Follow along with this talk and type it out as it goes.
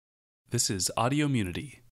This is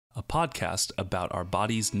Audiomunity, a podcast about our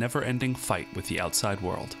body's never-ending fight with the outside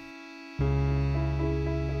world.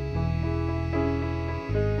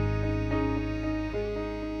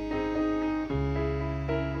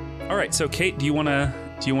 All right, so Kate, do you want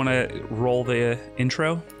to roll the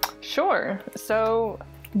intro? Sure. So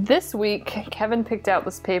this week, Kevin picked out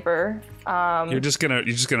this paper. You're just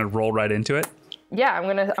gonna roll right into it? Yeah, I'm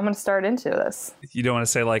gonna start into this. You don't want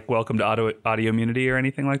to say like "Welcome to Audiomunity" or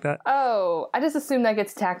anything like that? Oh, I just assume that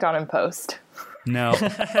gets tacked on in post. No.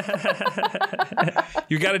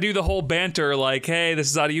 You got to do the whole banter like, "Hey,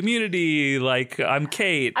 this is Audiomunity. Like, I'm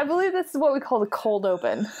Kate." I believe this is what we call the cold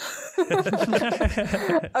open.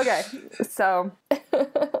 Okay,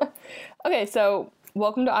 so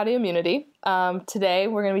welcome to Audiomunity. Today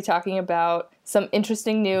we're going to be talking about some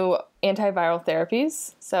interesting new antiviral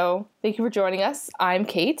therapies. So thank you for joining us. I'm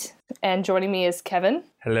Kate, and joining me is Kevin.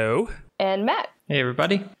 Hello. And Matt. Hey,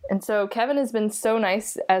 everybody. And so Kevin has been so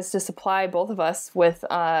nice as to supply both of us with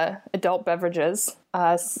adult beverages,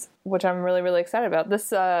 which I'm really, really excited about.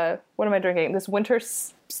 This, what am I drinking? This winter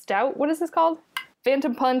stout? What is this called?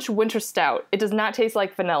 Phantom Punch Winter Stout. It does not taste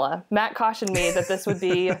like vanilla. Matt cautioned me that this would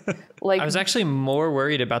be like... I was actually more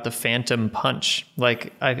worried about the Phantom Punch.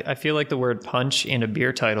 Like, I feel like the word punch in a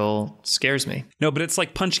beer title scares me. No, but it's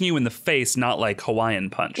like punching you in the face, not like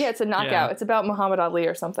Hawaiian punch. Yeah, it's a knockout. Yeah. It's about Muhammad Ali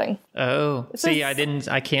or something. Oh, says,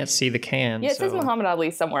 I can't see the can. Yeah, it says Muhammad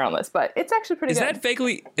Ali somewhere on this, but it's actually pretty good.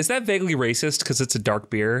 Is that vaguely racist because it's a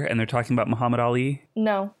dark beer and they're talking about Muhammad Ali?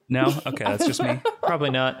 No. No? Okay, that's just me.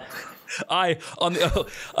 Probably not.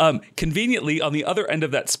 Conveniently, on the other end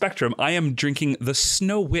of that spectrum, I am drinking the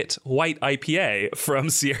Snow Wit White IPA from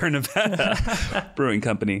Sierra Nevada Brewing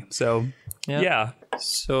Company. So, yeah.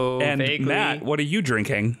 So, and vaguely, Matt, what are you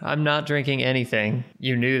drinking? I'm not drinking anything.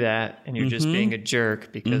 You knew that, and you're just being a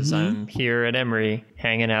jerk because I'm here at Emory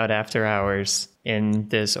hanging out after hours in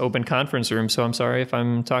this open conference room. So I'm sorry if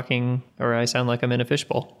I'm talking or I sound like I'm in a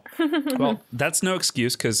fishbowl. Well, that's no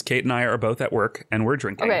excuse because Kate and I are both at work and we're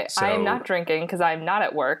drinking. Okay, so... I am not drinking because I'm not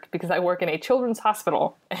at work because I work in a children's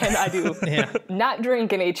hospital and I do not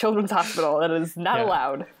drink in a children's hospital. That is not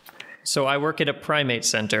allowed. So I work at a primate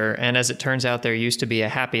center, and as it turns out, there used to be a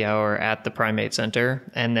happy hour at the primate center,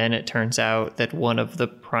 and then it turns out that one of the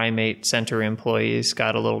primate center employees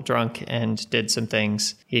got a little drunk and did some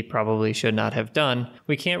things he probably should not have done.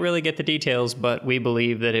 We can't really get the details, but we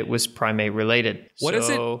believe that it was primate related. What is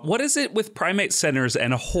it with primate centers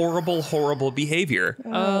and a horrible, horrible behavior?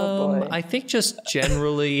 Boy. I think just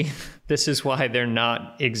generally, this is why they're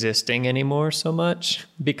not existing anymore so much,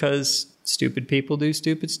 because stupid people do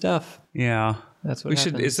stupid stuff. Yeah. That's what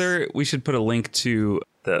happens. We should put a link to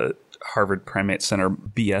the Harvard Primate Center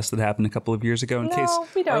BS that happened a couple of years ago in case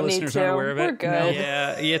we don't our need listeners to. aren't aware of it. We're good.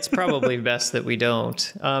 Yeah, it's probably best that we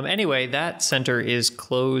don't. Anyway, that center is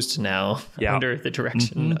closed now under the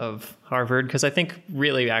direction of Harvard, because I think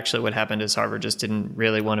really actually what happened is Harvard just didn't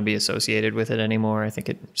really want to be associated with it anymore. I think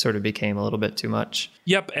it sort of became a little bit too much.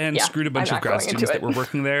 Yep, and screwed a bunch of grad students that were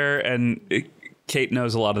working there, and Kate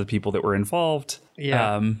knows a lot of the people that were involved.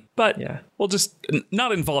 Yeah. We'll just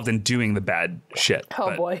not involved in doing the bad shit.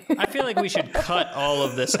 Oh, boy. I feel like we should cut all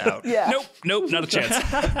of this out. Yeah. Nope, not a chance.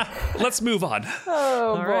 Let's move on.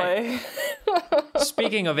 Oh, All boy. Right.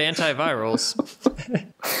 Speaking of antivirals.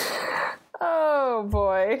 Oh,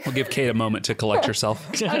 boy. We'll give Kate a moment to collect herself.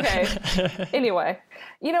 Okay. Anyway,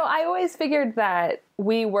 I always figured that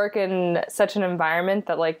we work in such an environment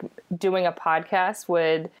that like doing a podcast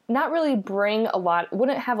would not really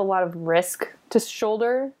wouldn't have a lot of risk to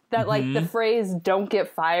shoulder, that like the phrase "don't get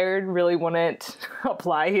fired" really wouldn't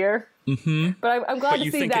apply here. Mm-hmm. But I'm glad to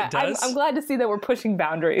see that. I'm glad to see that we're pushing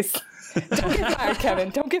boundaries. Don't get fired, Kevin.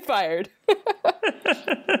 Don't get fired.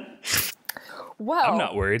 Well, I'm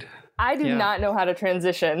not worried. I do not know how to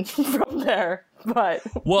transition from there, but...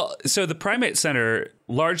 Well, so the Primate Center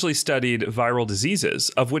largely studied viral diseases,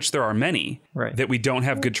 of which there are many, that we don't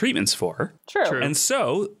have good treatments for. True. And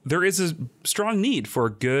so there is a strong need for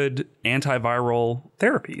good antiviral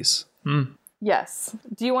therapies. Yes.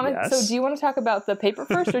 Do you want to? Yes. So, do you want to talk about the paper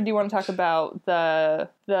first, or do you want to talk about the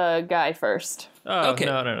guy first? Oh, Okay.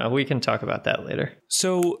 No. We can talk about that later.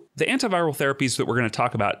 So the antiviral therapies that we're going to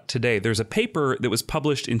talk about today, there's a paper that was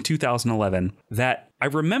published in 2011 that I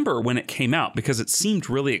remember when it came out because it seemed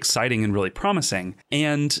really exciting and really promising.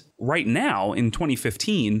 And right now in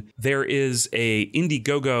 2015, there is a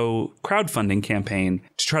Indiegogo crowdfunding campaign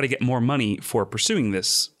to try to get more money for pursuing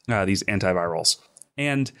these antivirals.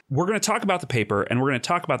 And we're going to talk about the paper and we're going to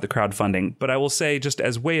talk about the crowdfunding. But I will say, just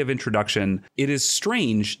as way of introduction, it is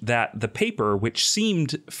strange that the paper, which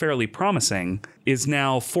seemed fairly promising, is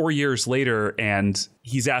now 4 years later and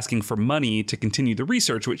he's asking for money to continue the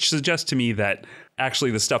research, which suggests to me that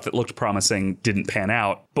actually the stuff that looked promising didn't pan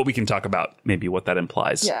out. But we can talk about maybe what that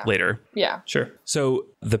implies later. Yeah. Sure. So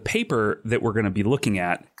the paper that we're going to be looking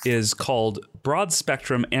at is called Broad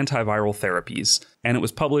Spectrum Antiviral Therapies, and it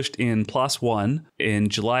was published in PLOS One in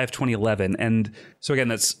July of 2011. And so again,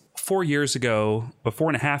 that's 4.5 years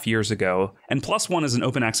ago. And PLOS One is an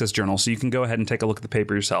open access journal, so you can go ahead and take a look at the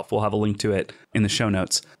paper yourself. We'll have a link to it in the show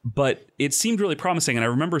notes. But it seemed really promising. And I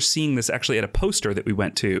remember seeing this actually at a poster that we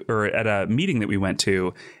went to, or at a meeting that we went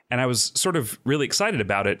to. And I was sort of really excited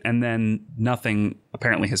about it. And then nothing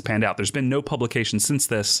apparently has panned out. There's been no publication since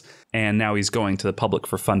this. And now he's going to the public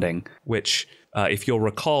for funding, which if you'll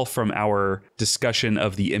recall from our discussion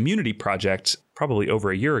of the Immunity Project, probably over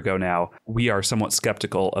a year ago now, we are somewhat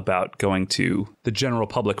skeptical about going to the general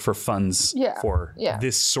public for funds for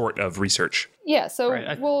this sort of research. Yeah, so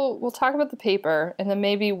we'll talk about the paper, and then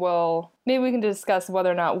maybe we can discuss whether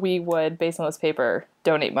or not we would, based on this paper,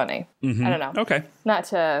 donate money. Mm-hmm. I don't know. Okay.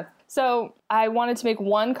 So I wanted to make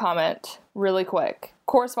one comment really quick.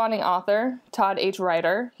 Corresponding author, Todd H.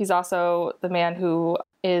 Ryder, he's also the man who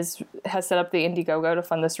has set up the Indiegogo to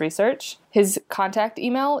fund this research. His contact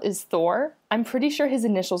email is Thor. I'm pretty sure his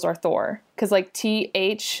initials are Thor, because like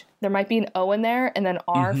TH, there might be an O in there, and then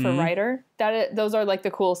R for Ryder. Those are like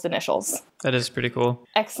the coolest initials. That is pretty cool.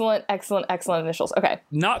 Excellent initials. Okay.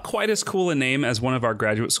 Not quite as cool a name as one of our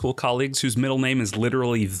graduate school colleagues whose middle name is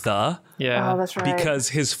literally The. Yeah. Oh, that's right. Because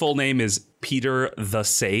his full name is Peter the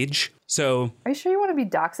Sage. So are you sure you want to be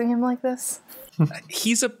doxing him like this?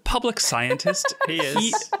 He's a public scientist. He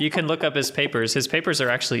is. You can look up his papers. His papers are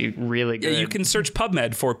actually really good. Yeah, you can search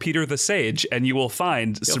PubMed for Peter the Sage, and you will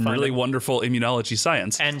find some really wonderful immunology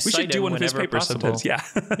science. And we should do one of his papers possible. sometimes. Yeah.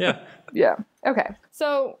 Yeah. Yeah. Okay.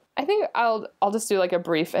 So I think I'll just do like a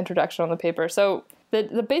brief introduction on the paper. So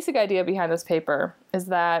the basic idea behind this paper is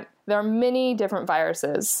that there are many different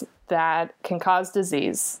viruses that can cause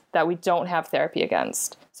disease that we don't have therapy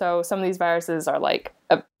against. So some of these viruses are like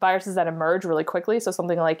viruses that emerge really quickly. So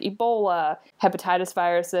something like Ebola, hepatitis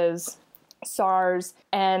viruses, SARS,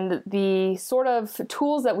 and the sort of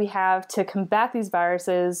tools that we have to combat these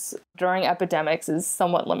viruses during epidemics is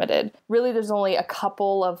somewhat limited. Really, there's only a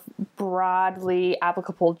couple of broadly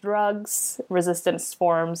applicable drugs. Resistance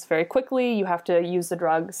forms very quickly. You have to use the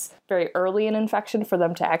drugs very early in infection for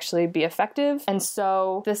them to actually be effective. And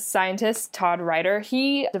so this scientist, Todd Ryder,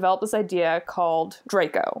 he developed this idea called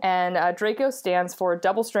DRACO. And DRACO stands for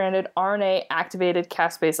double-stranded RNA-activated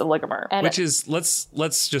caspase oligomer. And which is,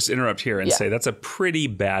 let's just interrupt here and say that's a pretty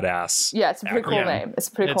badass. Yeah, it's a pretty cool name. It's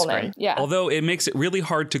a pretty cool name. Yeah. Although it makes it really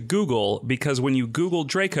hard to Google, because when you Google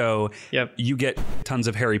DRACO, you get tons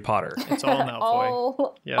of Harry Potter. It's all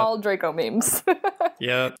Malfoy. all DRACO memes.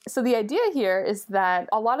 Yep. So the idea here is that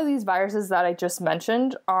a lot of these viruses that I just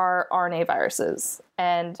mentioned are RNA viruses.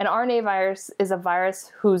 And an RNA virus is a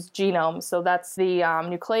virus whose genome, so that's the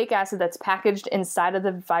nucleic acid that's packaged inside of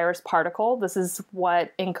the virus particle. This is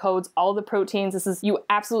what encodes all the proteins. You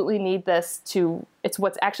absolutely need this it's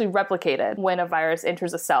what's actually replicated when a virus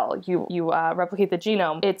enters a cell. You replicate the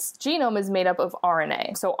genome. Its genome is made up of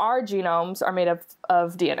RNA. So our genomes are made up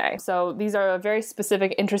of DNA. So these are a very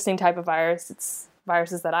specific, interesting type of virus. It's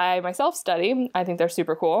viruses that I myself study. I think they're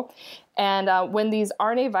super cool. And when these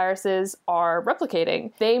RNA viruses are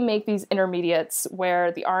replicating, they make these intermediates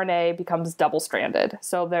where the RNA becomes double-stranded.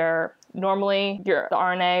 So normally the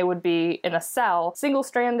RNA would be in a cell,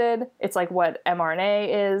 single-stranded. It's like what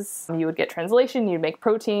mRNA is. You would get translation, you'd make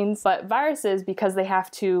proteins. But viruses, because they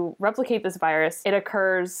have to replicate this virus, it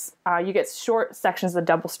occurs, you get short sections of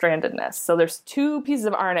double-strandedness. So there's two pieces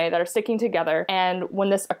of RNA that are sticking together. And when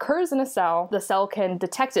this occurs in a cell, the cell can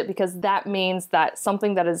detect it because that means that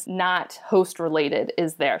something that is not host-related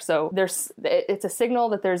is there. So it's a signal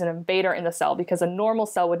that there's an invader in the cell, because a normal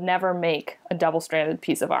cell would never make a double-stranded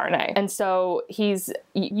piece of RNA. And so he's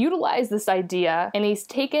utilized this idea, and he's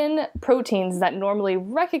taken proteins that normally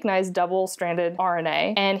recognize double-stranded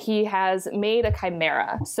RNA, and he has made a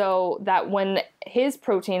chimera so that when his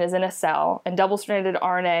protein is in a cell and double-stranded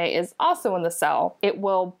RNA is also in the cell, it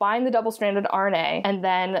will bind the double-stranded RNA and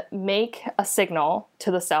then make a signal to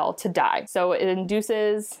the cell to die. So it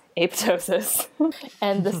induces apoptosis,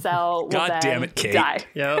 and the cell will God then damn it, Kate. die.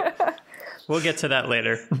 Yep. We'll get to that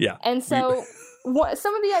later. Yeah. And so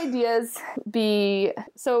some of the ideas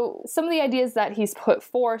that he's put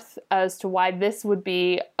forth as to why this would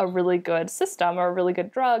be a really good system or a really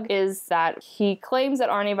good drug is that he claims that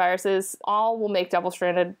RNA viruses all will make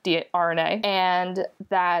double-stranded RNA, and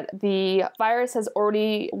that the virus has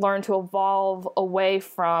already learned to evolve away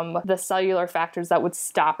from the cellular factors that would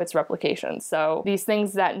stop its replication. So these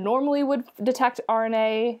things that normally would detect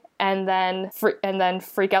RNA and then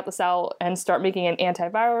freak out the cell and start making an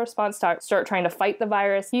antiviral response, start trying to fight the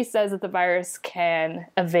virus. He says that the virus can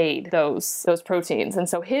evade those proteins. And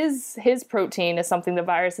so his protein is something the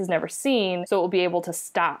virus has never seen, so it will be able to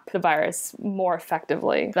stop the virus more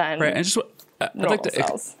effectively than I'd like to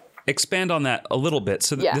cells. Expand on that a little bit.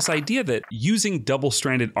 So this idea that using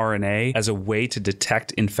double-stranded RNA as a way to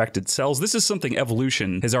detect infected cells, this is something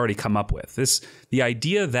evolution has already come up with. The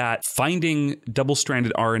idea that finding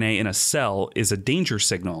double-stranded RNA in a cell is a danger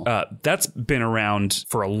signal, that's been around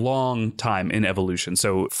for a long time in evolution.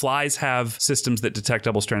 So flies have systems that detect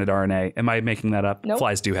double-stranded RNA. Am I making that up? Nope.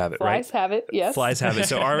 Flies do have it, right? Flies have it, yes. Flies have it.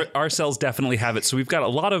 So our cells definitely have it. So we've got a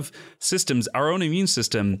lot of systems. Our own immune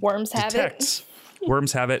system Worms have it.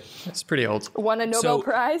 Worms have it. It's pretty old. Won a Nobel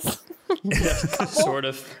Prize. Sort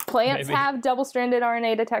of. Plants have double-stranded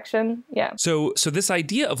RNA detection. Yeah. So this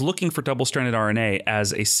idea of looking for double-stranded RNA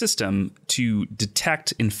as a system to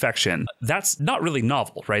detect infection, that's not really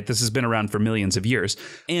novel, right? This has been around for millions of years.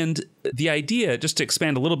 And the idea, just to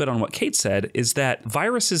expand a little bit on what Kate said, is that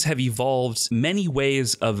viruses have evolved many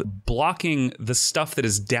ways of blocking the stuff that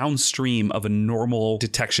is downstream of a normal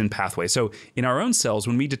detection pathway. So in our own cells,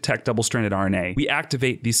 when we detect double-stranded RNA, we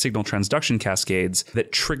activate these signal transduction cascades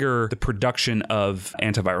that trigger the production of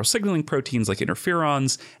antiviral signaling proteins like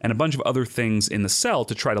interferons and a bunch of other things in the cell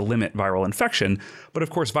to try to limit viral infection. But of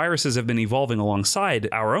course, viruses have been evolving alongside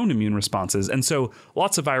our own immune responses. And so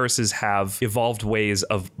lots of viruses have evolved ways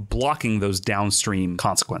of blocking those downstream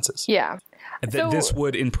consequences. Yeah. That this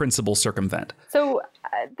would, in principle, circumvent. So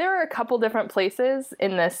there are a couple different places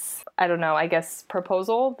in this,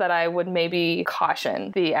 proposal that I would maybe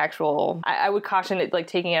caution I would caution it, like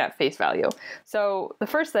taking it at face value. So the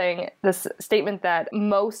first thing, this statement that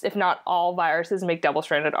most, if not all, viruses make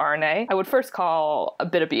double-stranded RNA, I would first call a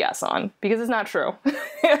bit of BS on, because it's not true.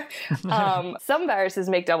 Some viruses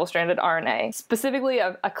make double-stranded RNA. Specifically,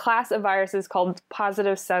 a class of viruses called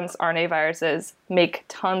positive sense RNA viruses make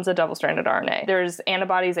tons of double-stranded RNA. There's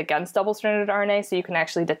antibodies against double-stranded RNA, so you can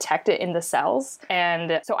actually detect it in the cells.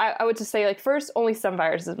 And so I would just say, like, first, only some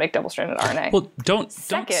viruses make double-stranded RNA. Well, don't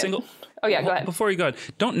single... Oh, yeah, go ahead. Before you go,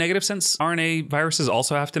 don't negative sense RNA viruses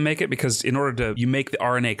also have to make it? Because in order to, you make the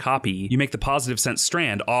RNA copy, you make the positive sense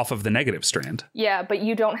strand off of the negative strand. Yeah, but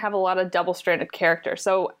you don't have a lot of double-stranded character.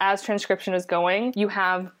 So as transcription is going, you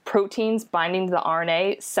have proteins binding to the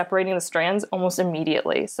RNA, separating the strands almost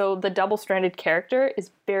immediately. So the double-stranded character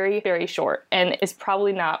is very, very short and is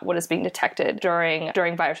probably not what is being detected during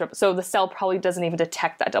virus. So the cell probably doesn't even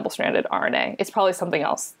detect that double-stranded RNA. It's probably something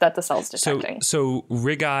else that the cell's detecting. So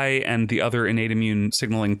RIG-I and the other innate immune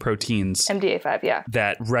signaling proteins, MDA5, yeah,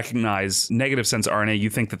 that recognize negative sense RNA, you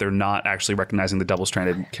think that they're not actually recognizing the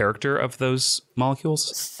double-stranded character of those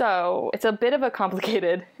molecules? So it's a bit of a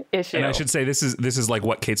complicated issue. And I should say this is like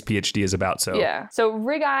what Kate's PhD is about. So yeah, so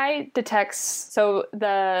RIG-I detects. So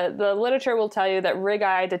the literature will tell you that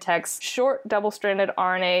RIG-I detects short double-stranded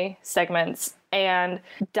RNA segments and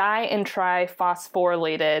di and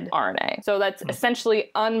triphosphorylated RNA. So that's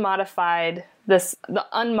essentially unmodified. The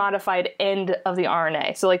unmodified end of the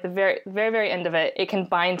RNA. So like the very, very, very end of it, it can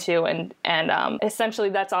bind to, and essentially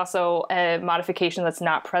that's also a modification that's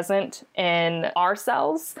not present in our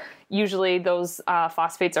cells. Usually those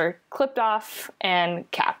phosphates are clipped off and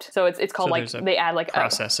capped. So it's called, so they add like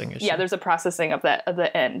processing issue. Yeah, there's a processing of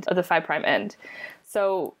the end of the 5' end.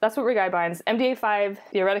 So that's what RIG-I binds. MDA5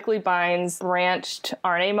 theoretically binds branched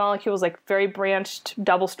RNA molecules, like very branched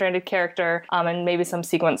double-stranded character, and maybe some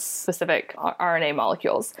sequence-specific RNA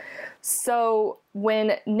molecules. So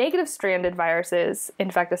when negative-stranded viruses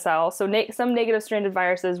infect a cell, so some negative-stranded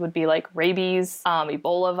viruses would be like rabies,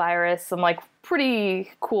 Ebola virus, some like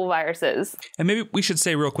pretty cool viruses. And maybe we should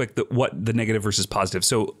say real quick that what the negative versus positive.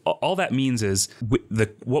 So all that means is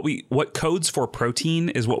what codes for protein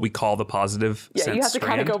is what we call the positive sense strand. You have to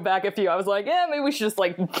kind of go back a few. I was like, maybe we should just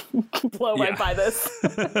like blow right by this.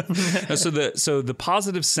 So the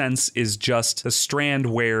positive sense is just a strand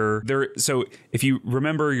where there. So if you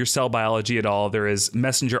remember your cell biology at all, there is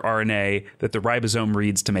messenger RNA that the ribosome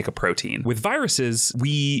reads to make a protein. With viruses,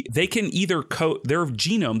 they can either code their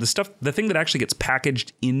genome, the thing that actually gets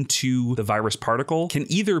packaged into the virus particle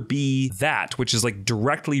can either be that, which is like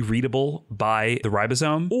directly readable by the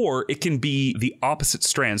ribosome, or it can be the opposite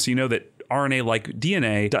strand. So you know that RNA, like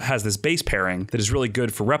DNA, has this base pairing that is really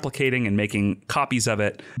good for replicating and making copies of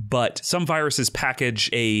it. But some viruses package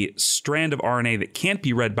a strand of RNA that can't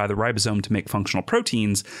be read by the ribosome to make functional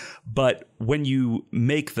proteins. But when you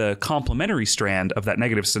make the complementary strand of that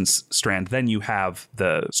negative strand, then you have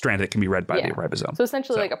the strand that can be read by the ribosome. So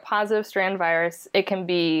essentially, like a positive strand virus, it can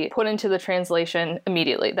be put into the translation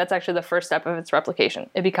immediately. That's actually the first step of its replication.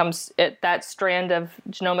 It becomes that strand of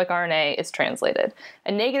genomic RNA is translated.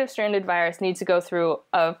 A negative stranded virus needs to go through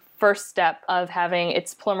a first step of having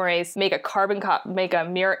its polymerase make a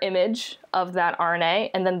mirror image of that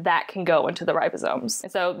RNA, and then that can go into the ribosomes.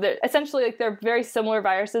 And so they're very similar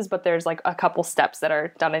viruses, but there's like a couple steps that are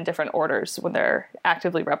done in different orders when they're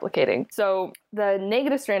actively replicating. So the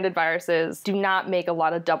negative stranded viruses do not make a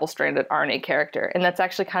lot of double-stranded RNA character, and that's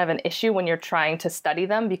actually kind of an issue when you're trying to study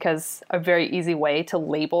them, because a very easy way to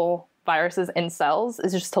label viruses in cells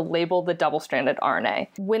is just to label the double-stranded RNA.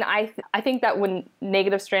 When I think that when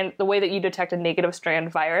the way that you detect a negative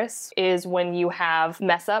strand virus is when you have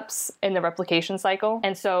mess ups in the replication cycle.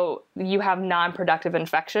 And so you have non-productive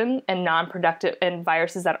infection, and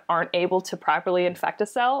viruses that aren't able to properly infect a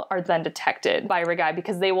cell are then detected by RIG-I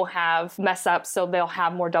because they will have mess ups, so they'll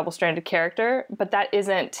have more double-stranded character, but that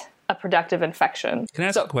isn't a productive infection. Can I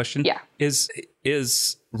ask a question? Yeah.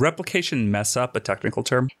 Is replication mess up a technical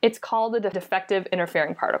term? It's called a defective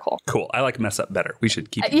interfering particle. Cool. I like mess up better. We should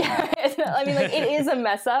keep it. Yeah. I mean, like, it is a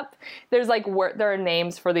mess up. There's there are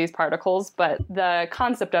names for these particles, but the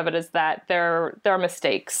concept of it is that there are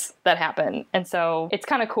mistakes that happen. And so it's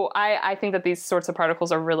kind of cool. I think that these sorts of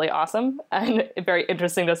particles are really awesome and very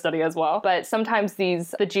interesting to study as well. But sometimes the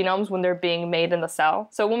genomes, when they're being made in the cell.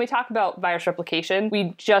 So when we talk about virus replication,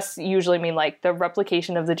 we just usually mean like the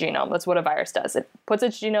replication of the genome. That's what a virus does. It puts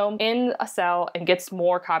its genome in a cell and gets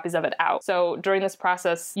more copies of it out. So during this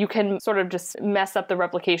process, you can sort of just mess up the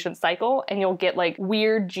replication cycle, and you'll get like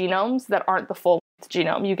weird genomes that aren't the full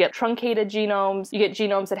genome. You get truncated genomes, you get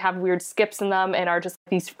genomes that have weird skips in them and are just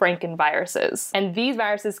these Frankenviruses. And these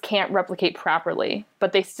viruses can't replicate properly,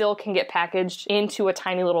 but they still can get packaged into a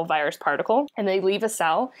tiny little virus particle, and they leave a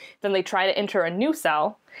cell, then they try to enter a new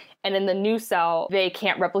cell, and in the new cell, they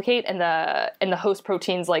can't replicate, and the host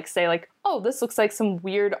proteins say, oh, this looks like some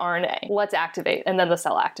weird RNA. Let's activate, and then the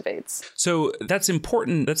cell activates. So that's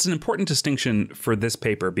important. That's an important distinction for this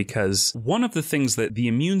paper, because one of the things that the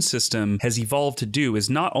immune system has evolved to do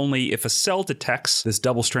is not only if a cell detects this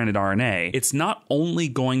double-stranded RNA, it's not only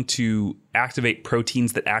going to activate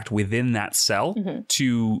proteins that act within that cell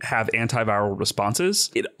to have antiviral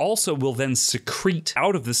responses. It also will then secrete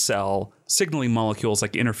out of the cell signaling molecules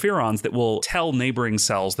like interferons that will tell neighboring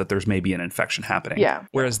cells that there's maybe an infection happening. Yeah.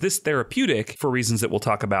 Whereas this therapeutic, for reasons that we'll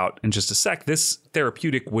talk about in just a sec, this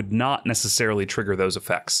therapeutic would not necessarily trigger those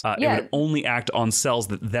effects. It would only act on cells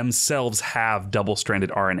that themselves have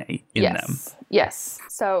double-stranded RNA in them. Yes.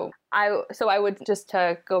 So I would, just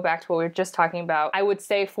to go back to what we were just talking about, I would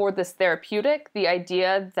say for this therapeutic, the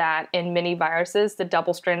idea that in many viruses, the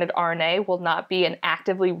double-stranded RNA will not be an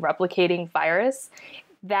actively replicating virus,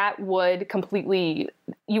 that would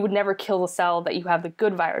you would never kill the cell that you have the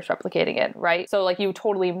good virus replicating in, right? So you would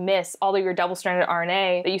totally miss all of your double-stranded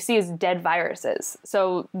RNA that you see as dead viruses.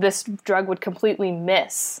 So this drug would completely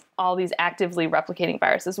miss all these actively replicating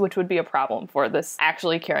viruses, which would be a problem for this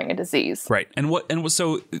actually curing a disease. Right.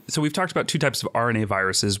 So we've talked about two types of RNA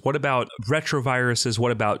viruses. What about retroviruses?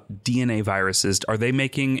 What about DNA viruses? Are they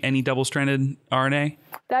making any double-stranded RNA?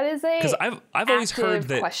 That is because I've always heard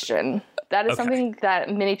that question. That is something that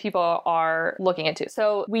many people are looking into.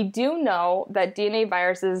 So we do know that DNA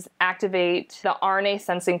viruses activate the RNA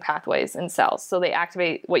sensing pathways in cells. So they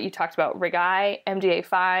activate what you talked about, RIG-I,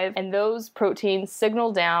 MDA5, and those proteins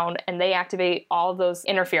signal down and they activate all of those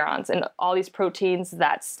interferons and all these proteins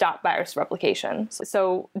that stop virus replication.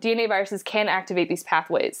 So DNA viruses can activate these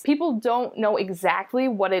pathways. People don't know exactly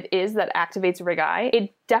what it is that activates RIG-I.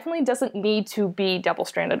 It definitely doesn't need to be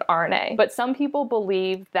double-stranded RNA, but some people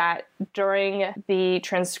believe that during the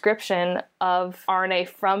transcription of RNA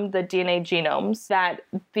from the DNA genomes, that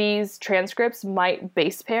these transcripts might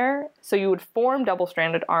base pair, so you would form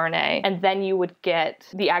double-stranded RNA, and then you would get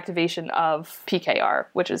the activation of PKR,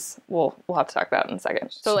 which is we'll have to talk about in a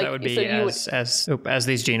second. So that would be as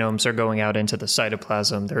these genomes are going out into the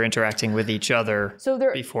cytoplasm, they're interacting with each other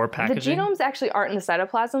before packaging. The genomes actually aren't in the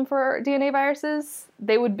cytoplasm for DNA viruses.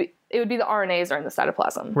 It would be the RNAs are in the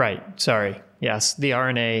cytoplasm. Right. Sorry. Yes. The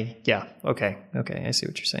RNA. Yeah. Okay. I see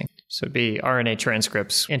what you're saying. So it'd be RNA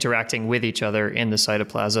transcripts interacting with each other in the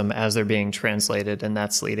cytoplasm as they're being translated, and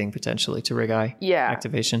that's leading potentially to RIG-I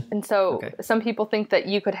activation. And so some people think that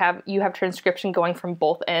you have transcription going from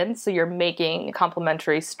both ends, so you're making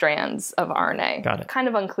complementary strands of RNA. Got it. Kind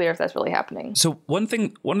of unclear if that's really happening. So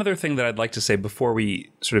one other thing that I'd like to say before we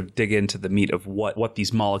sort of dig into the meat of what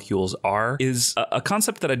these molecules are is a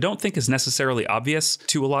concept that I don't think is necessarily obvious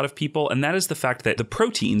to a lot of people, and that is the fact that the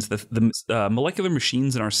proteins, the molecular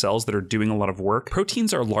machines in our cells that are doing a lot of work,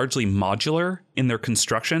 proteins are largely modular in their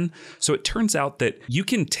construction. So it turns out that you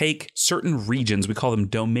can take certain regions, we call them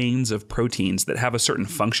domains of proteins that have a certain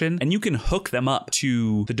function, and you can hook them up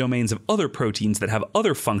to the domains of other proteins that have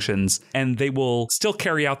other functions, and they will still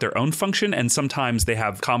carry out their own function, and sometimes they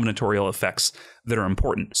have combinatorial effects that are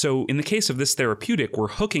important. So in the case of this therapeutic, we're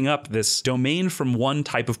hooking up this domain from one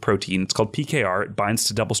type of protein. It's called PKR. It binds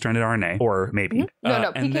to double-stranded RNA, or maybe.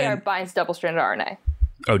 No, PKR binds double-stranded RNA.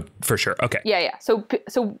 Oh, for sure. Okay. Yeah. So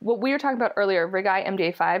what we were talking about earlier, RIG-I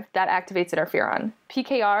MDA5, that activates interferon.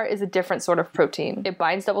 PKR is a different sort of protein. It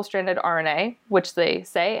binds double-stranded RNA, which they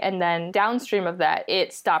say, and then downstream of that,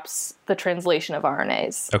 it stops the translation of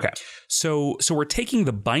RNAs. Okay. So we're taking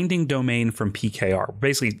the binding domain from PKR,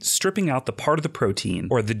 basically stripping out the part of the protein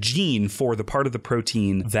or the gene for the part of the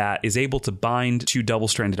protein that is able to bind to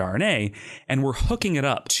double-stranded RNA, and we're hooking it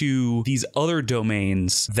up to these other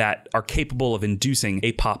domains that are capable of inducing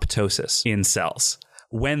apoptosis in cells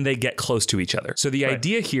when they get close to each other. So the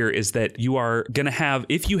idea here is that you are going to have,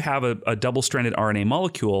 if you have a double-stranded RNA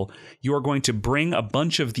molecule, you are going to bring a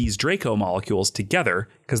bunch of these DRACO molecules together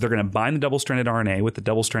because they're going to bind the double-stranded RNA with the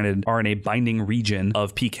double-stranded RNA binding region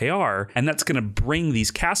of PKR, and that's going to bring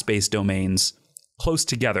these caspase domains close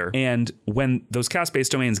together. And when those caspase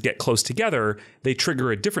domains get close together, they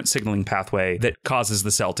trigger a different signaling pathway that causes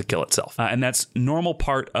the cell to kill itself. And that's normal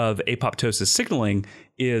part of apoptosis signaling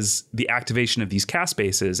is the activation of these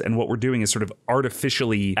caspases. And what we're doing is sort of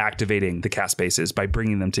artificially activating the caspases by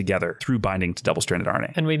bringing them together through binding to double-stranded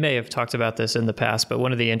RNA. And we may have talked about this in the past, but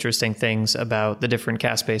one of the interesting things about the different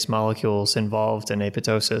caspase molecules involved in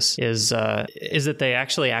apoptosis is that they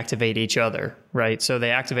actually activate each other, right? So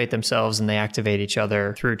they activate themselves and they activate each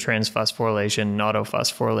other through transphosphorylation and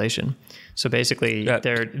autophosphorylation. So basically,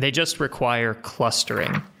 they just require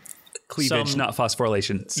clustering. Cleavage, not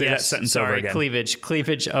phosphorylation. Say that sentence over again.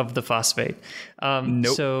 Cleavage of the phosphate.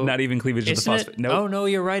 Nope, so not even cleavage of the phosphate. Nope. Oh, no,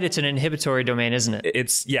 you're right. It's an inhibitory domain, isn't it?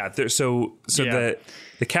 The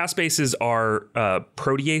caspases are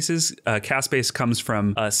proteases. Caspase comes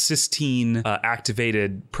from a cysteine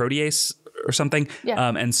activated protease or something. Yeah.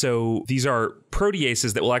 And so these are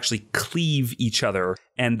proteases that will actually cleave each other.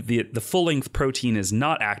 And the full-length protein is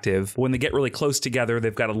not active. When they get really close together,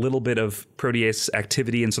 they've got a little bit of protease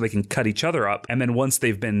activity, and so they can cut each other up. And then once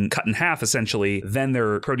they've been cut in half, essentially, then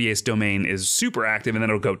their protease domain is super active, and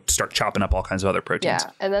then it'll go start chopping up all kinds of other proteins.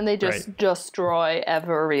 Yeah, and then they just destroy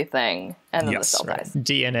everything, and then the cell dies.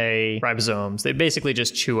 DNA, ribosomes, they basically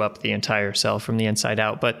just chew up the entire cell from the inside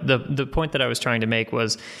out. But the point that I was trying to make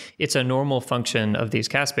was it's a normal function of these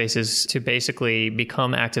caspases to basically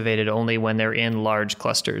become activated only when they're in large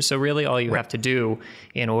clusters. So really all you have to do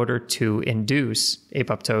in order to induce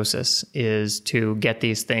apoptosis is to get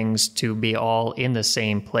these things to be all in the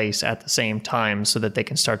same place at the same time so that they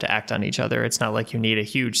can start to act on each other. It's not like you need a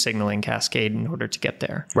huge signaling cascade in order to get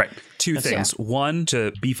there. Right. Two things. One,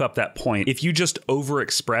 to beef up that point, if you just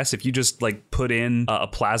overexpress, if you just like put in a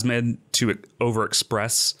plasmid to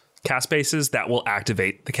overexpress caspases, that will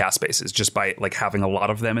activate the caspases just by like having a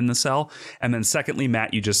lot of them in the cell. And then secondly,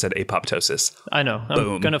 Matt, you just said apoptosis. I know.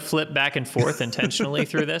 Boom. I'm going to flip back and forth intentionally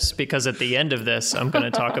through this because at the end of this, I'm going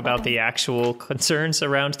to talk about the actual concerns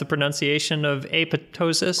around the pronunciation of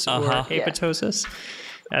apoptosis or apoptosis.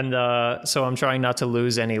 And so I'm trying not to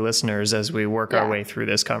lose any listeners as we work our way through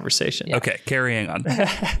this conversation. Yeah. Okay, carrying on.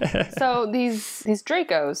 So these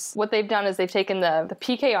DRACOs, what they've done is they've taken the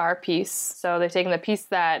PKR piece. So they've taken the piece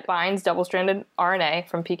that binds double-stranded RNA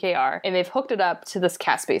from PKR, and they've hooked it up to this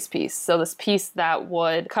caspase piece. So this piece that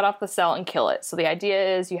would cut off the cell and kill it. So the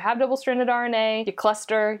idea is you have double-stranded RNA, you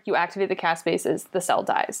cluster, you activate the caspases, the cell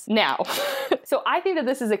dies. Now, so I think that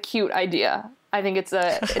this is a cute idea. I think it's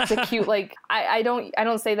a cute, like, I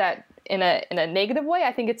don't say that in a negative way.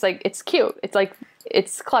 I think it's like, it's cute. It's like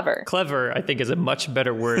It's clever. Clever, I think, is a much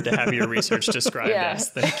better word to have your research described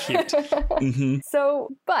as than cute.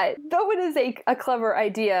 So, but though it is a clever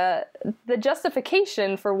idea, the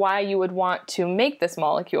justification for why you would want to make this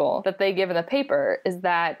molecule that they give in the paper is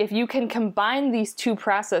that if you can combine these two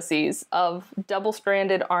processes of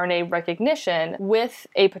double-stranded RNA recognition with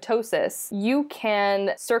apoptosis, you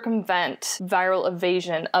can circumvent viral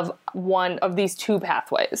evasion of one of these two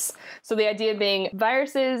pathways. So the idea being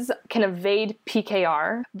viruses can evade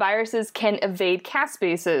PKR, viruses can evade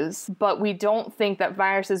caspases, but we don't think that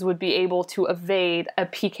viruses would be able to evade a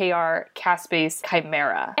PKR caspase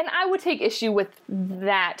chimera. And I would take issue with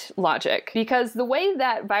that logic because the way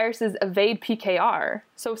that viruses evade PKR,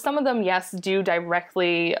 so some of them, yes, do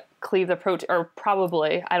directly cleave the protein, or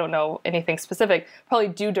probably, I don't know anything specific, probably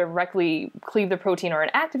do directly cleave the protein or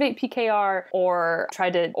inactivate PKR, or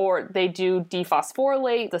they do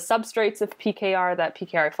dephosphorylate the substrates of PKR that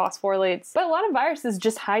PKR phosphorylates. But a lot of viruses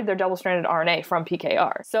just hide their double-stranded RNA from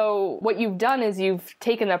PKR. So what you've done is you've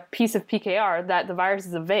taken a piece of PKR that the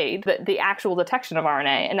viruses evade, the actual detection of RNA,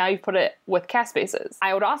 and now you've put it with caspases.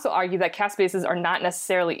 I would also argue that caspases are not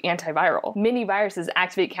necessarily antiviral. Many viruses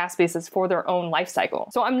activate caspases for their own life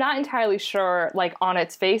cycle. So I'm not entirely sure, like on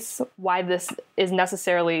its face, why this is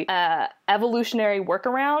necessarily a evolutionary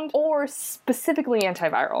workaround or specifically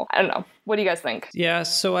antiviral. I don't know. What do you guys think? Yeah,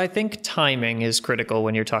 so I think timing is critical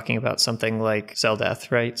when you're talking about something like cell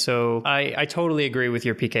death, right? So I totally agree with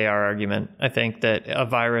your PKR argument. I think that a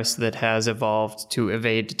virus that has evolved to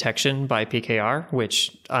evade detection by PKR,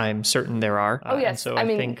 which I'm certain there are. Oh, yes. So I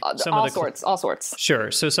mean, think all sorts.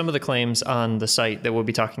 Sure. So some of the claims on the site that we'll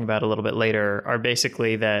be talking about a little bit later are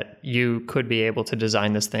basically that you could be able to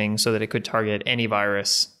design this thing so that it could target any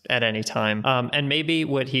virus at any time. And maybe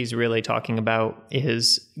what he's really talking about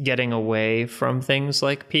is getting away from things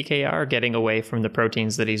like PKR, getting away from the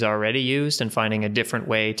proteins that he's already used and finding a different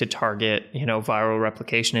way to target, viral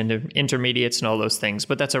replication into intermediates and all those things.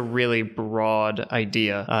 But that's a really broad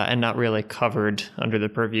idea and not really covered under the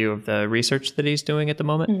purview of the research that he's doing at the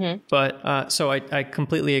moment. Mm-hmm. But so I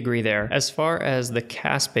completely agree there. As far as the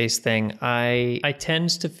caspase thing, I tend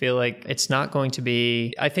to feel like it's not going to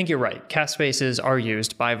be, I think you're right. Caspases are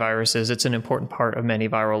used by viruses. It's an important part of many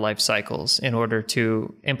viral life cycles in order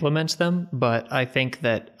to implement them. But I think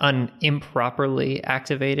that an improperly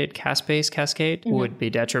activated caspase cascade would be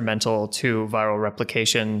detrimental to viral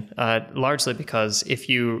replication, largely because if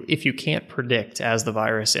you can't predict as the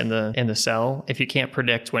virus in the cell, if you can't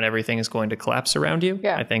predict when everything is going to collapse around you,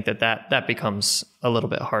 I think that becomes a little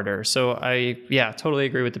bit harder. So I totally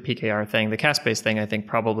agree with the PKR thing. The caspase thing, I think,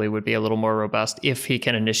 probably would be a little more robust if he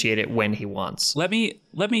can initiate it when he wants. Let me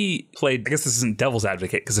play. I guess this isn't devil's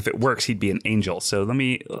advocate because if it works, he'd be an angel. So let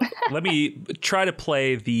me try to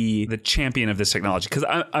play the champion of this technology because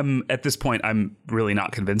I'm at this point I'm really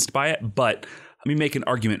not convinced by it, but let me make an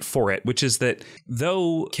argument for it, which is that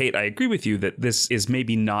though, Kate, I agree with you that this is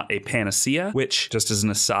maybe not a panacea, which, just as an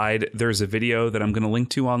aside, there's a video that I'm going to link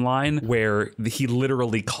to online where he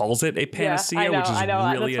literally calls it a panacea, which is really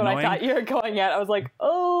annoying. That's what I thought you were going at. I was like,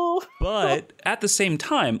 oh. But at the same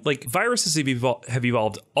time, like viruses have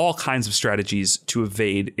evolved all kinds of strategies to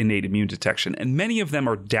evade innate immune detection, and many of them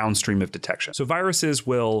are downstream of detection. So viruses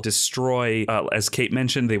will destroy, as Kate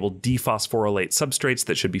mentioned, they will dephosphorylate substrates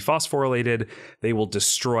that should be phosphorylated. They will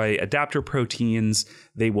destroy adapter proteins.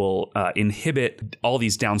 They will inhibit all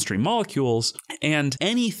these downstream molecules. And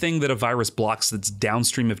anything that a virus blocks that's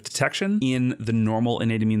downstream of detection in the normal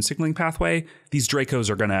innate immune signaling pathway, these DRACOs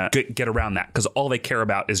are going to get around that because all they care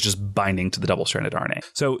about is just binding to the double-stranded RNA.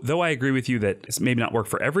 So though I agree with you that it's maybe not work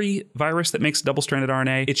for every virus that makes double-stranded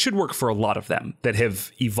RNA, it should work for a lot of them that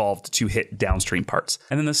have evolved to hit downstream parts.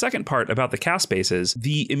 And then the second part about the caspases,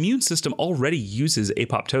 the immune system already uses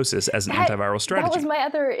apoptosis as an antiviral strategy. That was my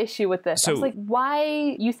other issue with this. I was like,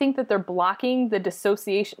 why you think that they're blocking the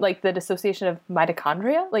dissociation of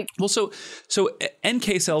mitochondria? So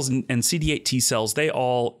NK cells and CD8 T cells, they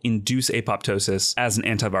all induce apoptosis as an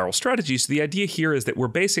antiviral strategy. So the idea here is that we're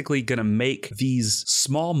basically going to make these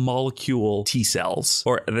small molecule T cells,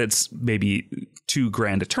 or that's maybe too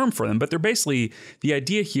grand a term for them, but they're basically, the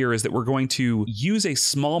idea here is that we're going to use a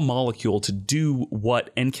small molecule to do what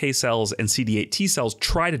NK cells and CD8 T cells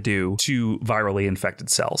try to do to virally infected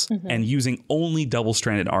cells, and using only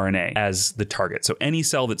double-stranded RNA as the target. So any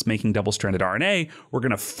cell that's making double-stranded RNA, we're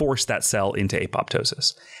going to force that cell into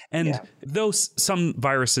apoptosis. And though some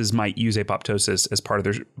viruses might use apoptosis as part of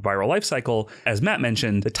their viral life cycle, as Matt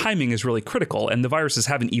mentioned, the timing is really critical, and the viruses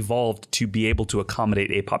haven't evolved to be able to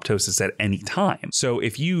accommodate apoptosis at any time. time. So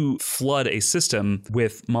if you flood a system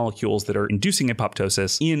with molecules that are inducing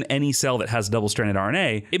apoptosis in any cell that has double-stranded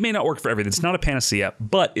RNA, it may not work for everything. It's not a panacea,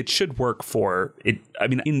 but it should work for it. I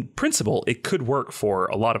mean, in principle, it could work for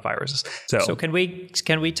a lot of viruses. So can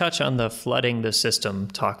we touch on the flooding the system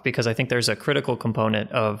talk? Because I think there's a critical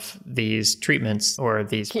component of these treatments or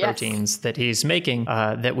these proteins that he's making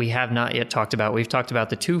that we have not yet talked about. We've talked about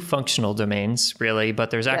the two functional domains, really,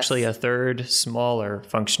 but there's actually a third smaller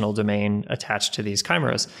functional domain attached to these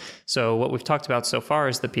chimeras. So what we've talked about so far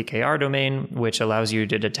is the PKR domain, which allows you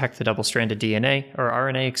to detect the double-stranded DNA or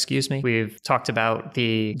RNA, excuse me. We've talked about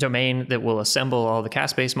the domain that will assemble all the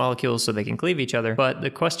Cas-based molecules so they can cleave each other. But the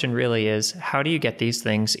question really is, how do you get these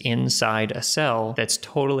things inside a cell that's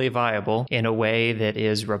totally viable in a way that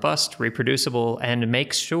is robust, reproducible, and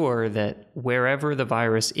makes sure that wherever the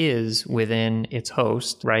virus is within its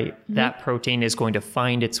host, right, that protein is going to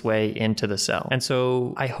find its way into the cell. And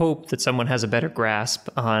so I hope that someone has a better grasp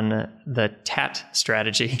on the TAT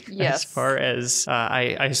strategy as far as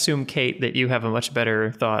I assume, Kate, that you have a much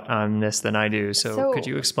better thought on this than I do. So could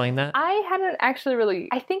you explain that? I hadn't actually really,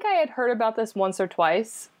 I think I had heard about this once or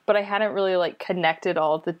twice, but I hadn't really like connected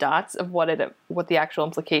all of the dots of what the actual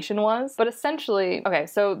implication was. But essentially, okay,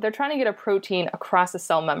 so they're trying to get a protein across a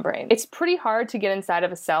cell membrane. It's pretty hard to get inside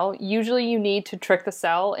of a cell. Usually you need to trick the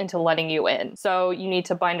cell into letting you in. So you need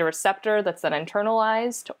to bind a receptor that's then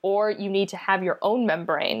internalized, or you need to have your own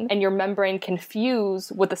membrane, and your membrane can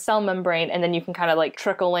fuse with the cell membrane, and then you can kind of like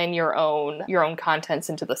trickle in your own contents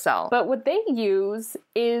into the cell. But what they use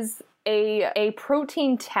is a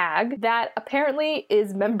protein tag that apparently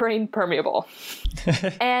is membrane permeable.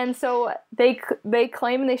 And so they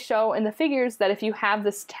claim and they show in the figures that if you have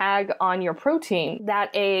this tag on your protein,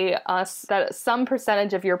 that that some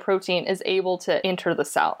percentage of your protein is able to enter the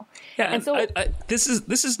cell. Yeah, and so this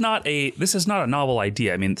is not a novel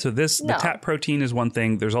idea. I mean, so the TAT protein is one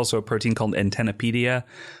thing. There's also a protein called antennapedia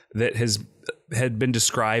that had been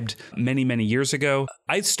described many, many years ago.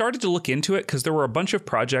 I started to look into it because there were a bunch of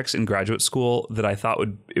projects in graduate school that I thought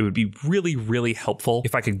it would be really, really helpful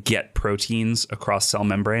if I could get proteins across cell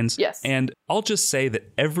membranes. Yes. And I'll just say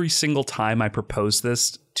that every single time I propose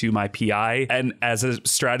this to my PI and as a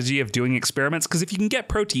strategy of doing experiments, because if you can get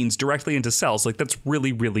proteins directly into cells, like that's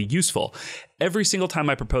really, really useful. Every single time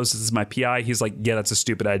I propose this to my PI, he's like, yeah, that's a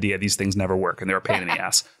stupid idea. These things never work and they're a pain in the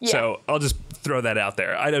ass. So I'll just throw that out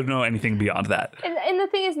there. I don't know anything beyond that. And the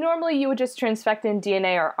thing is, normally you would just transfect in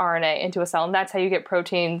DNA or RNA into a cell, and that's how you get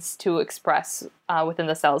proteins to express within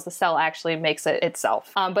the cells. The cell actually makes it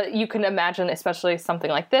itself. But you can imagine, especially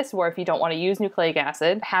something like this, where if you don't want to use nucleic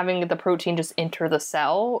acid, having the protein just enter the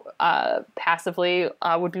cell passively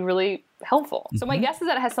would be really helpful. So my guess is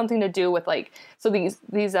that it has something to do with these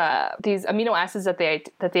amino acids that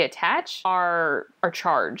they attach are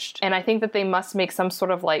charged, and I think that they must make some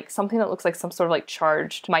sort of something that looks like some sort of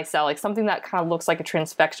charged micelle, like something that kind of looks like a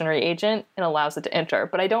transfection reagent and allows it to enter.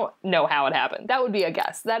 But I don't know how it happened. That would be a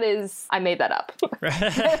guess. I made that up.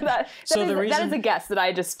 that is a guess that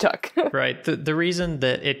I just took. Right. The reason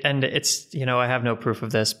that it's I have no proof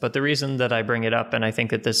of this, but the reason that I bring it up, and I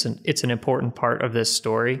think that it's an important part of this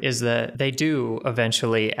story, is that they do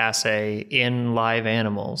eventually assay in live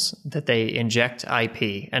animals that they inject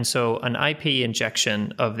IP. And so an IP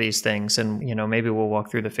injection of these things, and maybe we'll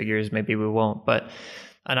walk through the figures, maybe we won't, but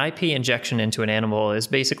an IP injection into an animal is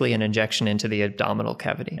basically an injection into the abdominal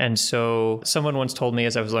cavity. And so someone once told me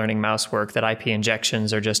as I was learning mouse work that IP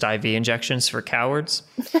injections are just IV injections for cowards.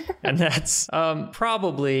 And that's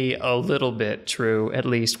probably a little bit true, at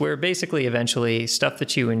least, where basically eventually stuff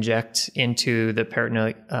that you inject into the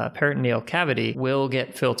peritoneal cavity will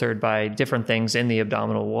get filtered by different things in the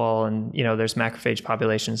abdominal wall. And, there's macrophage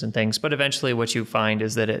populations and things. But eventually what you find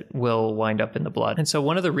is that it will wind up in the blood. And so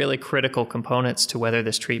one of the really critical components to whether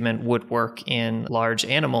this treatment would work in large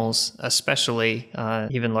animals, especially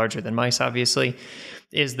even larger than mice, obviously,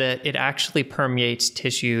 is that it actually permeates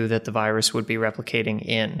tissue that the virus would be replicating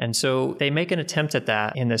in. And so they make an attempt at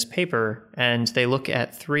that in this paper, and they look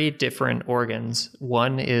at 3 different organs.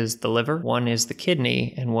 One is the liver, one is the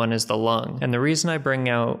kidney, and one is the lung. And the reason I bring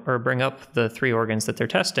up the 3 organs that they're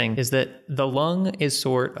testing is that the lung is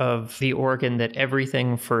sort of the organ that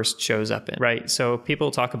everything first shows up in, right? So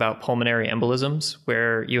people talk about pulmonary embolisms,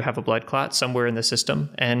 where you have a blood clot somewhere in the system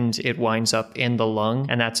and it winds up in the lung,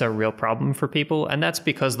 and that's a real problem for people. And that's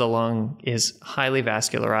because the lung is highly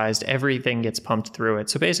vascularized. Everything gets pumped through it.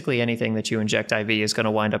 So basically anything that you inject IV is going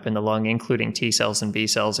to wind up in the lung, including T cells and B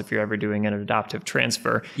cells if you're ever doing an adoptive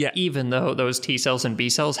transfer, even though those T cells and B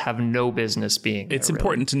cells have no business being there. It's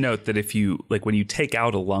important to note that if you, like when you take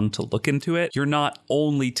out a lung to look into it, you're not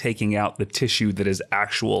only taking out the tissue that is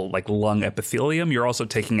actual like lung epithelium, you're also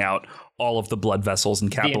taking out all of the blood vessels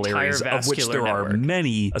and capillaries, of which there are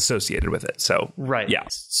many associated with it. So, right. Yeah.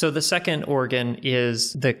 So the second organ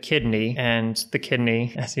is the kidney, and the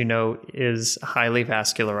kidney, as you know, is highly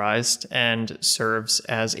vascularized and serves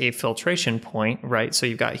as a filtration point, right? So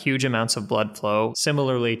you've got huge amounts of blood flow.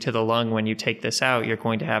 Similarly to the lung, when you take this out, you're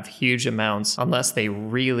going to have huge amounts, unless they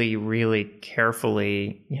really, really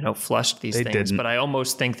carefully, flushed these things. Didn't. But I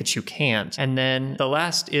almost think that you can't. And then the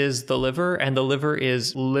last is the liver, and the liver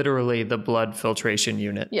is literally the blood filtration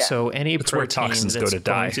unit. Yeah. So any it's protein where toxins that's go to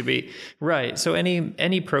die. Going to be right. So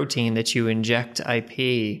any protein that you inject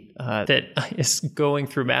IP that is going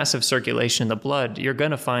through massive circulation in the blood, you're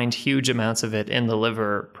going to find huge amounts of it in the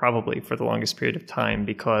liver, probably for the longest period of time,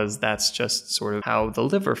 because that's just sort of how the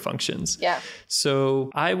liver functions. Yeah.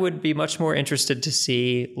 So I would be much more interested to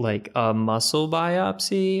see like a muscle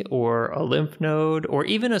biopsy or a lymph node or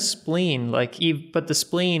even a spleen. But the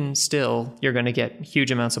spleen still, you're going to get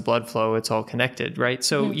huge amounts of blood flow. It's all connected, right?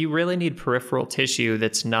 So you really need peripheral tissue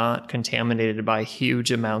that's not contaminated by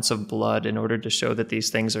huge amounts of blood in order to show that these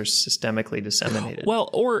things are systemically disseminated. Well,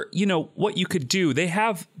 or, what you could do, they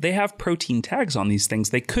have protein tags on these things.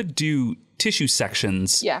 They could do tissue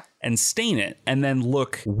sections and stain it and then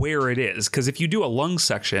look where it is. Because if you do a lung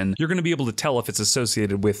section, you're going to be able to tell if it's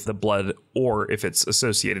associated with the blood or if it's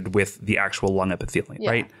associated with the actual lung epithelium,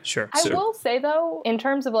 right? Sure. I will say, though, in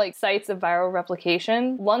terms of like sites of viral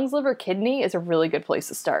replication, lungs, liver, kidney is a really good place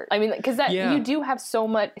to start. I mean, because you do have so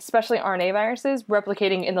much, especially RNA viruses,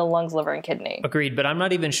 replicating in the lungs, liver, and kidney. Agreed, but I'm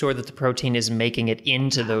not even sure that the protein is making it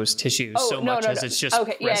into those tissues as it's just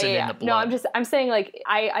present in the blood. No, I'm saying like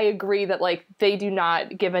I agree that like they do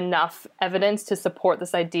not give enough evidence to support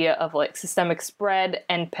this idea of like systemic spread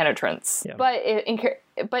and penetrance. Yeah.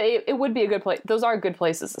 But it would be a good place. Those are good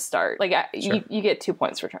places to start. Like sure. you get 2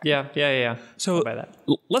 points for trying. Yeah. So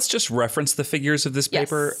let's just reference the figures of this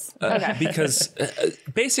paper because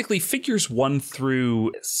basically figures 1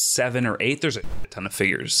 through 7 or 8. There's a ton of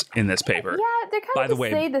figures in this paper. Yeah, they're kind of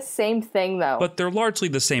say the same thing though. But they're largely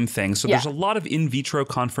the same thing. So there's a lot of in vitro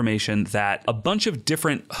confirmation that a bunch of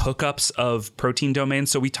different hookups of protein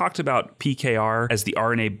domains. So we talked about PKR as the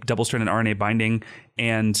RNA double-stranded RNA binding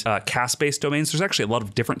and Cas-based domains. There's actually a lot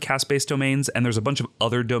of different Cas-based domains, and there's a bunch of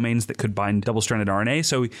other domains that could bind double-stranded RNA.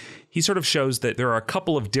 So he sort of shows that there are a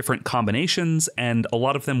couple of different combinations, and a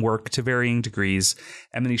lot of them work to varying degrees.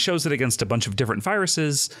 And then he shows it against a bunch of different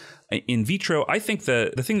viruses in vitro. I think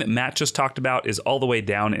the thing that Matt just talked about is all the way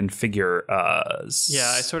down in figure... I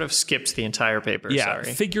sort of skipped the entire paper, sorry.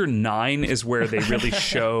 Figure 9 is where they really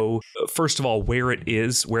show, first of all, where it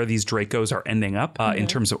is, where these DRACOs are ending up in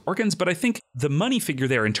terms of organs. But I think the money figure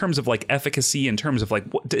there in terms of like efficacy, in terms of like,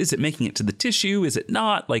 what is it making it to the tissue? Is it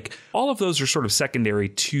not? Like all of those are sort of secondary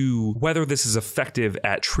to whether this is effective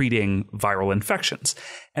at treating viral infections.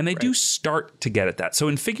 And they do start to get at that. So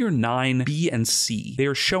in figure 9, B and C, they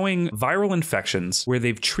are showing viral infections where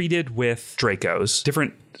they've treated with DRACOs,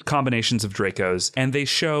 different combinations of DRACOs, and they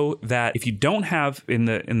show that if you don't have in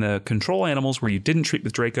the control animals where you didn't treat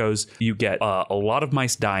with DRACOs, you get a lot of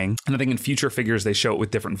mice dying. And I think in future figures they show it with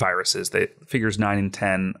different viruses. Figures 9 and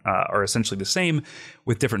 10 are essentially the same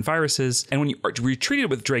with different viruses. And when you are treated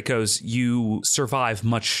with DRACOs, you survive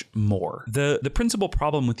much more. The principal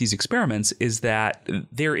problem with these experiments is that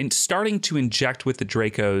they're starting to inject with the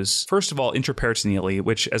DRACOs, first of all, intraperitoneally,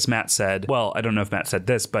 which, as Matt said, well, I don't know if Matt said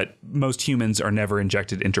this, but most humans are never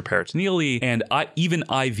injected intraperitoneally, and even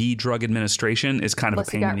IV drug administration is kind of a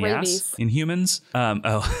pain in the ass in humans.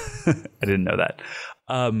 I didn't know that.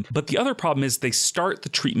 But the other problem is they start the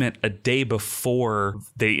treatment a day before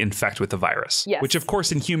they infect with the virus, which of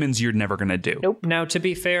course in humans you're never going to do. Nope. Now, to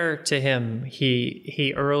be fair to him,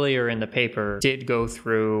 he earlier in the paper did go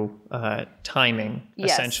through timing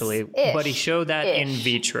essentially, but he showed that in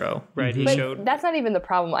vitro, right? But that's not even the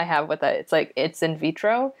problem I have with it. It's like it's in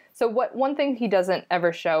vitro. So one thing he doesn't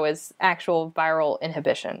ever show is actual viral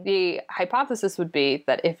inhibition. The hypothesis would be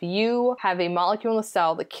that if you have a molecule in the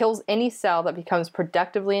cell that kills any cell that becomes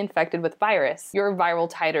productively infected with virus, your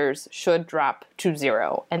viral titers should drop to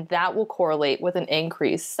 0, and that will correlate with an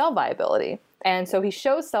increased cell viability. And so he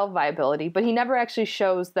shows cell viability, but he never actually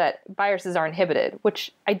shows that viruses are inhibited,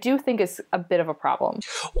 which I do think is a bit of a problem.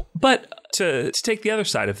 But to take the other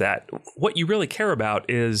side of that, what you really care about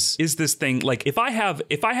is this thing, like if I have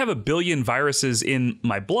a billion viruses in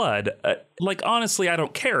my blood, like honestly, I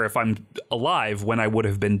don't care if I'm alive when I would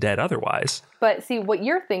have been dead otherwise. But see, what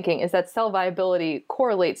you're thinking is that cell viability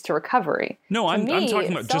correlates to recovery. No, I'm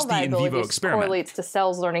talking about just the in vivo experiment. Correlates to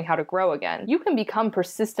cells learning how to grow again. You can become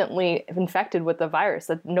persistently infected with a virus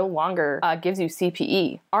that no longer gives you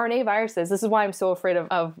CPE. RNA viruses. This is why I'm so afraid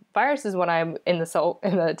of viruses when I'm in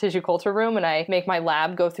the tissue culture room and I make my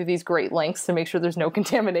lab go through these great lengths to make sure there's no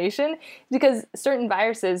contamination, because certain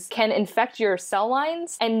viruses can infect your cell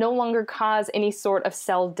lines and no longer cause any sort of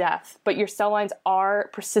cell death, but your cell lines are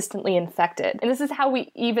persistently infected. And this is how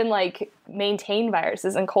we even maintain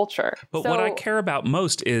viruses in culture. But what I care about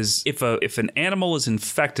most is if an animal is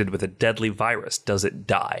infected with a deadly virus, does it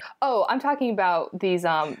die? Oh, I'm talking about these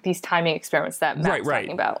timing experiments that Matt's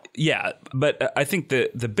talking about. Yeah, but I think the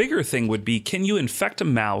bigger thing would be, can you infect a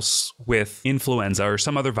mouse with influenza or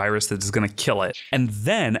some other virus that is going to kill it, and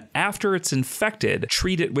then after it's infected,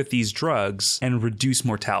 treat it with these drugs and reduce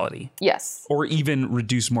mortality? Yes. Or even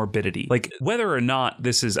reduce morbidity. Like whether or not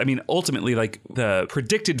this is, I mean, ultimately, like the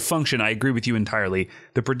predicted function, I agree with you entirely.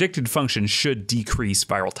 The predicted function should decrease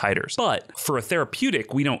viral titers. But for a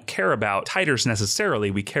therapeutic, we don't care about titers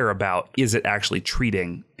necessarily. We care about, is it actually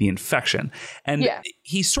treating the infection? And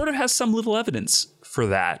he sort of has some little evidence for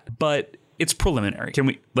that, but it's preliminary. Can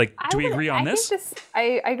we, do we agree on this?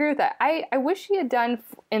 I agree with that. I wish he had done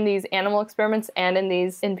in these animal experiments and in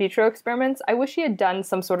these in vitro experiments, I wish he had done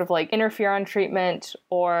some sort of interferon treatment,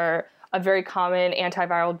 or a very common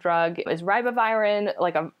antiviral drug is ribavirin,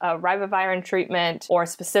 like a ribavirin treatment or a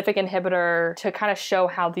specific inhibitor, to kind of show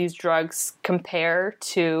how these drugs compare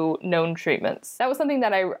to known treatments. That was something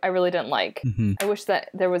that I really didn't like. Mm-hmm. I wish that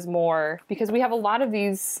there was more, because we have a lot of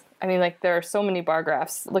these. I mean, there are so many bar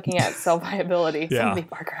graphs looking at cell viability. So many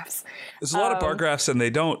bar graphs. There's a lot of bar graphs, and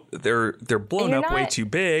they're blown up way too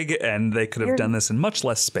big, and they could have done this in much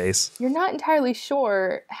less space. You're not entirely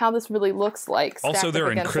sure how this really looks like. Also,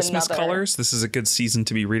 they're in Christmas colors. This is a good season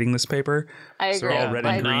to be reading this paper. I agree. So they're all red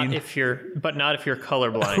and green. Not if you're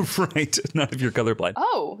colorblind. Right. Not if you're colorblind.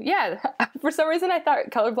 Oh, yeah. For some reason, I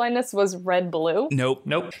thought colorblindness was red-blue. Nope.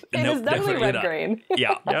 It is definitely red-green.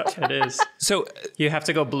 Yeah. Yeah, it is. So you have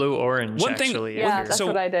to go blue orange. One thing, actually, that's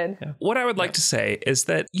what I did. Yeah. What I would like to say is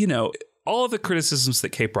that, all of the criticisms that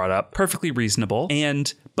Kate brought up, perfectly reasonable.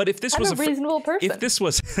 But if this was a reasonable person, if this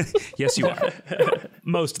was, yes, you are,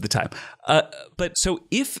 most of the time. But so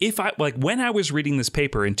if I, when I was reading this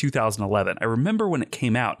paper in 2011, I remember when it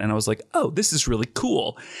came out and I was like, oh, this is really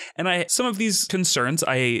cool. And some of these concerns,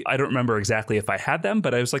 I don't remember exactly if I had them,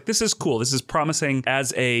 but I was like, this is cool. This is promising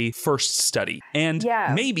as a first study. And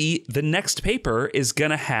maybe the next paper is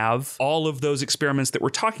going to have all of those experiments that we're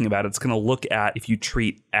talking about. It's going to look at if you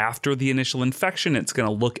treat after the initial infection, it's going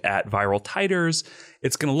to look at viral titers.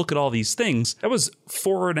 It's going to look at all these things. That was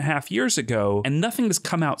 4.5 years ago, and nothing has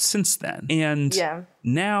come out since then. And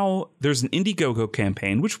now there's an Indiegogo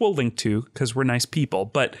campaign, which we'll link to because we're nice people,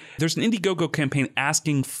 but there's an Indiegogo campaign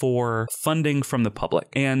asking for funding from the public.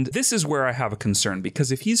 And this is where I have a concern,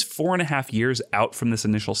 because if he's 4.5 years out from this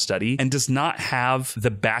initial study and does not have the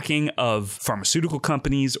backing of pharmaceutical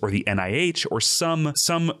companies or the NIH or some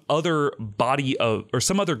other body of, or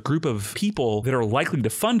some other group of people that are likely to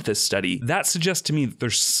fund this study, that suggests to me that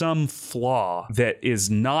there's some flaw that is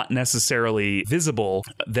not necessarily visible,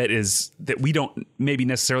 that we don't maybe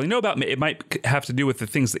necessarily know about. It might have to do with the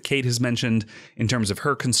things that Kate has mentioned in terms of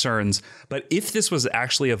her concerns. But if this was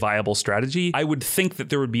actually a viable strategy, I would think that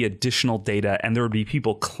there would be additional data and there would be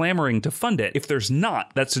people clamoring to fund it. If there's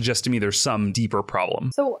not, that suggests to me there's some deeper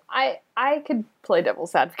problem. So I could play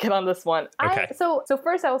devil's advocate on this one. Okay. So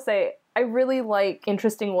first I will say, I really like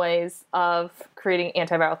interesting ways of creating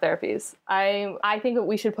antiviral therapies. I think that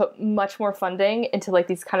we should put much more funding into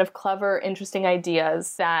these kind of clever, interesting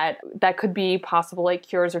ideas that could be possible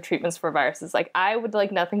cures or treatments for viruses. I would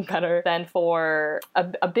like nothing better than for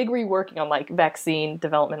a big reworking on vaccine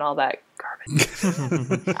development, all that garbage.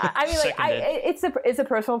 I mean, it's a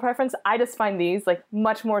personal preference. I just find these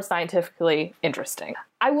much more scientifically interesting.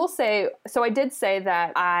 I will say, so I did say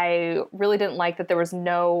that I really didn't like that there was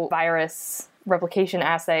no virus replication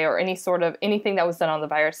assay or anything that was done on the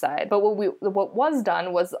virus side. But what was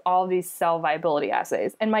done was all these cell viability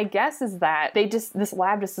assays. And my guess is that this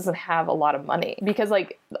lab just doesn't have a lot of money, because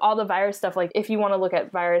all the virus stuff, if you want to look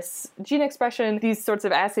at virus gene expression, these sorts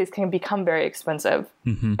of assays can become very expensive.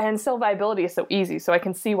 Mm-hmm. And cell viability is so easy. So I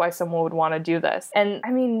can see why someone would want to do this. And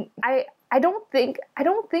I mean, I don't think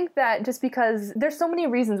that just because there's so many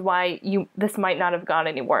reasons why this might not have gone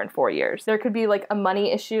anywhere in 4 years. There could be like a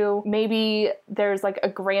money issue. Maybe there's like a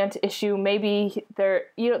grant issue. Maybe there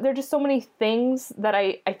are just so many things that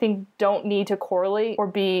I think don't need to correlate or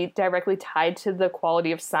be directly tied to the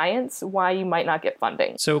quality of science why you might not get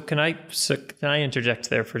funding. So can I interject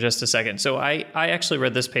there for just a second? So I actually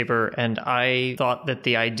read this paper and I thought that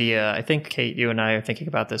the idea, I think Kate, you and I are thinking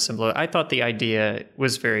about this similar. I thought the idea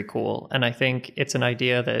was very cool. And I think it's an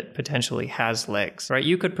idea that potentially has legs, right?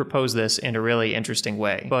 You could propose this in a really interesting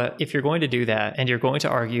way. But if you're going to do that and you're going to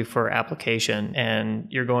argue for application and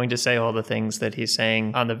you're going to say all the things that he's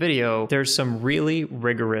saying on the video, there's some really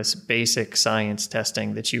rigorous basic science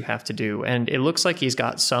testing that you have to do. And it looks like he's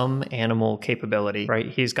got some animal capability, right?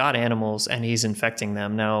 He's got animals and he's infecting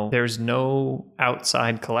them. Now, there's no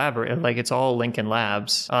outside collaborator, like it's all Lincoln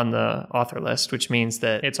Labs on the author list, which means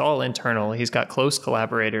that it's all internal. He's got close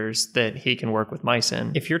collaborators that he can work with mice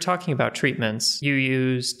in. If you're talking about treatments, you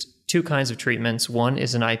used two kinds of treatments. One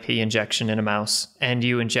is an IP injection in a mouse, and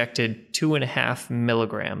you injected 2.5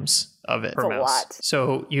 milligrams of it per mouse. A lot.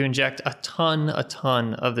 So you inject a ton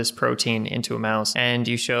of this protein into a mouse, and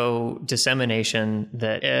you show dissemination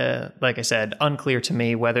that, like I said, unclear to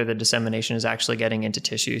me whether the dissemination is actually getting into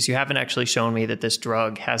tissues. You haven't actually shown me that this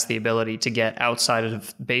drug has the ability to get outside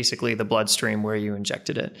of basically the bloodstream where you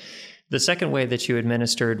injected it. The second way that you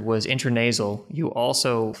administered was intranasal. You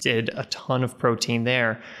also did a ton of protein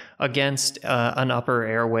there against an upper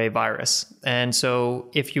airway virus. And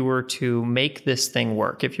so if you were to make this thing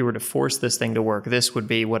work, if you were to force this thing to work, this would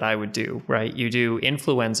be what I would do, right? You do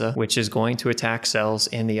influenza, which is going to attack cells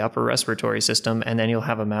in the upper respiratory system, and then you'll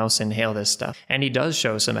have a mouse inhale this stuff. And he does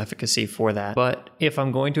show some efficacy for that. But if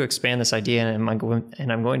I'm going to expand this idea and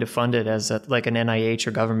I'm going to fund it as like an NIH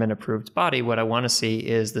or government approved body, what I want to see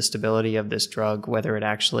is the stability of this drug, whether it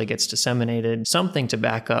actually gets disseminated, something to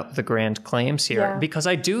back up the grand claims here. Yeah. Because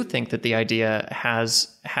I do think that the idea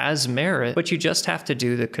has merit, but you just have to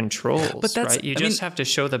do the controls, but right? You just have to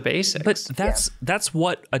show the basics. But that's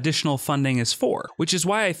what additional funding is for, which is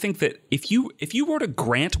why I think that if you wrote a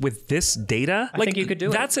grant with this data, I think you could do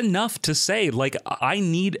it. That's enough to say, like, I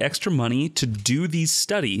need extra money to do these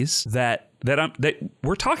studies that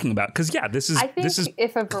we're talking about, because this is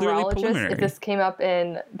if a virologist, if this came up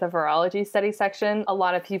in the virology study section, a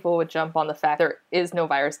lot of people would jump on the fact there is no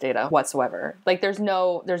virus data whatsoever. Like there's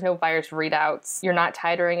no virus readouts. You're not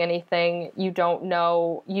titering anything. You don't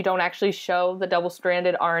actually show the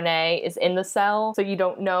double-stranded RNA is in the cell, so you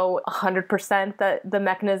don't know 100% that the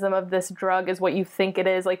mechanism of this drug is what you think it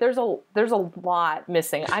is. Like there's a lot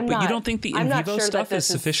missing. But you don't think the in vivo stuff is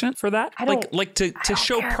sufficient for that? To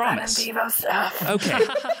show promise. Stuff. Okay.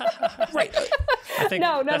 Right. I think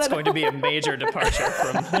that's going to be a major departure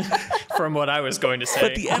from what I was going to say.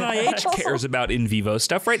 But the NIH cares about in vivo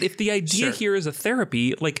stuff, right? If the idea here is a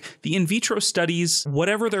therapy, like the in vitro studies,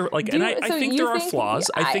 whatever they're like, I think there are flaws.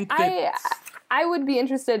 I would be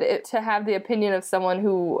interested to have the opinion of someone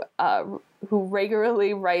who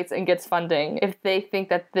regularly writes and gets funding if they think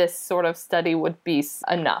that this sort of study would be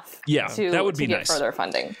enough. Yeah, that would be get nice. Further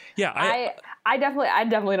funding. Yeah, I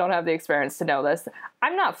definitely don't have the experience to know this.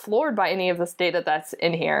 I'm not floored by any of this data that's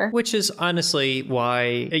in here. Which is honestly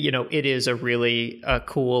why, it is a really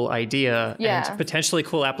cool idea and potentially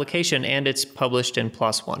cool application, and it's published in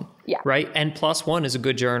PLOS One. Yeah. Right? And PLOS One is a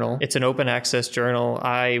good journal. It's an open access journal.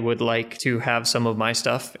 I would like to have some of my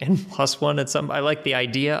stuff in PLOS One. I like the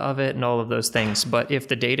idea of it and all of those things. But if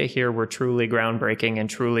the data here were truly groundbreaking and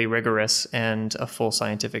truly rigorous and a full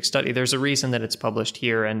scientific study, there's a reason that it's published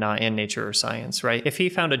here and not in Nature or Science, right? If he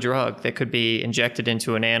found a drug that could be injected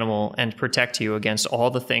into an animal and protect you against all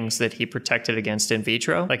the things that he protected against in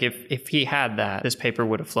vitro, like if he had that, this paper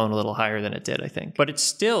would have flown a little higher than it did, I think. But it's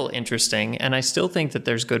still interesting, and I still think that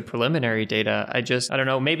there's good preliminary data. I don't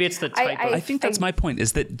know, maybe it's the type of... I think that's my point,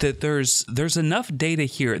 is that there's enough data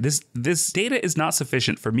here. This data is not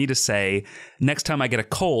sufficient for me to say, next time I get a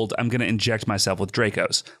cold, I'm going to inject myself with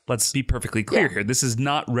DRACOs. Let's be perfectly clear here. This is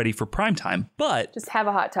not ready for prime time, but... Just have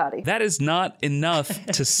a hot toddy. That is not enough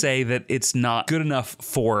to say that it's not good enough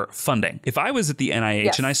for funding. If I was at the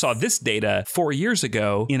NIH and I saw this data 4 years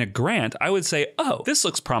ago in a grant, I would say, oh, this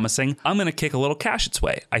looks promising. I'm going to kick a little cash its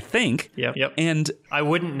way, I think. Yep. And I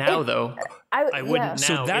wouldn't now, though. I wouldn't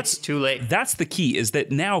now. So it's too late. That's the key, is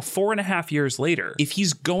that now 4.5 years later, if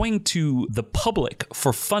he's going to the public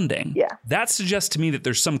for funding, that suggests to me that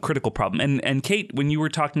there's some critical problem. And Kate, when you were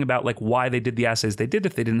talking about like why they did the assays they did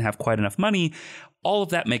if they didn't have quite enough money, all of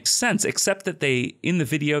that makes sense, except that in the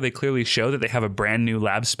video, they clearly show that they have a brand new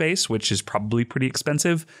lab space, which is probably pretty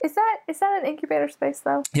expensive. Is that an incubator space,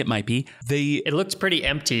 though? It might be. It looked pretty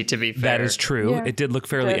empty, to be fair. That is true. Yeah. It did look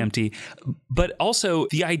fairly empty. But also,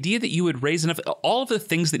 the idea that you would raise enough, all of the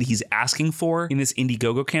things that he's asking for in this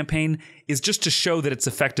Indiegogo campaign is just to show that it's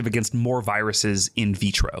effective against more viruses in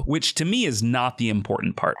vitro, which to me is not the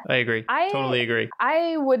important part. I agree. Totally agree.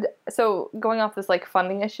 So going off this like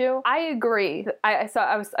funding issue, I agree. I've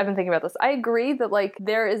been thinking about this. I agree that like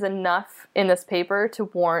there is enough in this paper to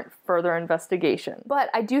warrant further investigation. But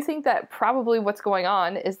I do think that probably what's going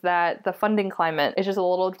on is that the funding climate is just a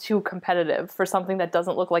little too competitive for something that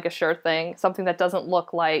doesn't look like a sure thing, something that doesn't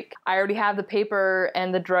look like I already have the paper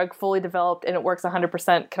and the drug fully developed and it works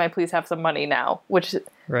 100%. Can I please have some money now? Which,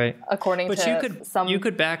 right, according to you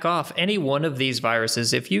could back off any one of these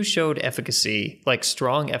viruses if you showed efficacy, like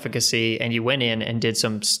strong efficacy, and you went in and did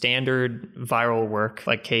some standard viral work,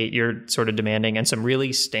 like Kate, you're sort of demanding, and some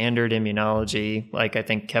really standard immunology, like I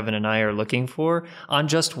think Kevin and I are looking for, on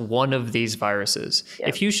just one of these viruses. Yep.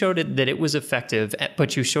 If you showed it that it was effective,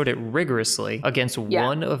 but you showed it rigorously against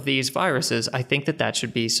one of these viruses, I think that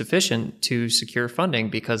should be sufficient to secure funding,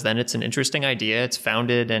 because then it's an interesting idea, it's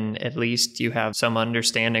founded, and at least you have some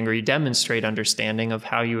understanding, or you demonstrate understanding of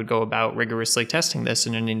how you would go about rigorously testing this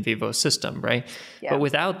in an in vivo system, right? Yeah. But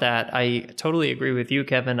without that, I totally agree with you,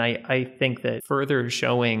 Kevin. I think that further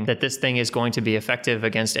showing that this thing is going to be effective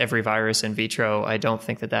against every virus in vitro, I don't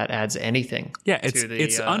think that adds anything. Yeah,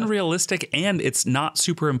 it's unrealistic, and it's not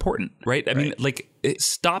super important, right? I mean, like,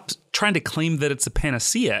 stop trying to claim that it's a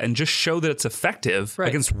panacea and just show that it's effective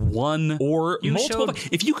against one or multiple.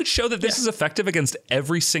 If you could show that this is effective against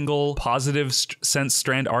every single positive sense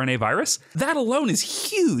strand RNA virus, that alone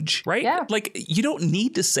is huge, right? Yeah. Like, you don't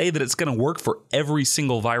need to say that it's going to work for every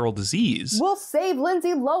single viral disease. We'll save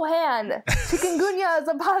Lindsay Lohan. Chikungunya is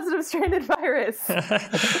a positive stranded virus.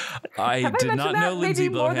 I did not know Lindsay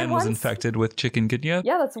Lohan was infected with chikungunya.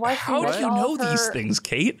 Yeah, that's why. How do you know these things,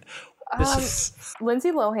 Kate?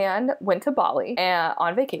 Lindsay Lohan went to Bali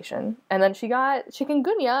on vacation, and then she got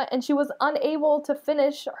chikungunya, and she was unable to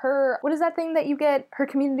finish her, what is that thing that you get, her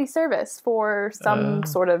community service for some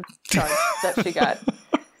sort of chunk that she got.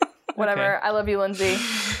 Whatever. Okay. I love you, Lindsay.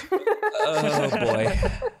 Oh, boy.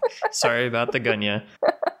 Sorry about the gunya.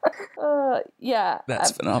 Yeah.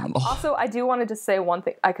 That's phenomenal. Also, I do want to just say one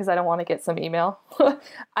thing, because I don't want to get some email.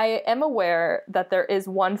 I am aware that there is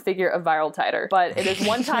one figure of viral titer, but it is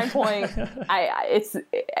one time point.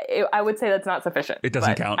 I would say that's not sufficient. It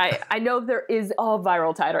doesn't count. I know there is a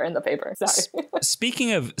viral titer in the paper. Sorry.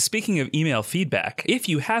 Speaking of email feedback, if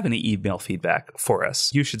you have any email feedback for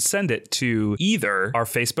us, you should send it to either our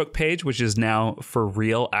Facebook page, which is now for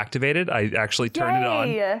real activated. I actually turned it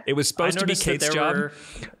on. It was supposed to be Kate's job.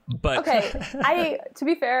 But okay, to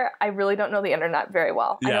be fair, I really don't know the internet very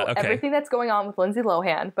well. I know everything that's going on with Lindsay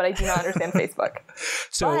Lohan, but I do not understand Facebook.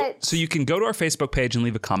 So you can go to our Facebook page and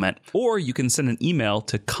leave a comment, or you can send an email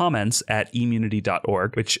to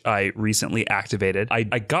comments@emunity.org, which I recently activated.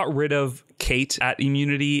 I got rid of Kate at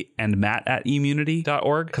eMunity and Matt at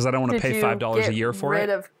eMunity.org because I don't want to pay $5 a year for it. Did you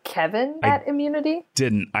get rid of Kevin at Immunity?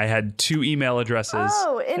 Didn't. I had two email addresses.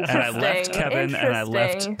 Oh, interesting. And I left Kevin and I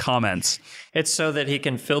left comments. It's so that he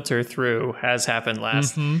can filter through, as happened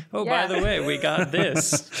last. Mm-hmm. Oh, by the way, we got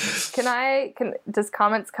this. Does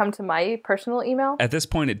comments come to my personal email? At this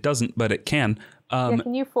point, it doesn't, but it can.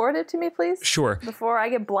 Can you forward it to me, please? Sure. Before I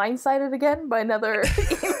get blindsided again by another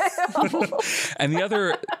email. And the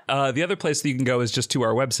other place that you can go is just to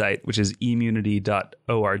our website, which is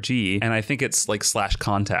emunity.org. And I think it's like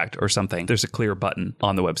 /contact or something. There's a clear button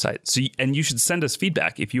on the website. So you should send us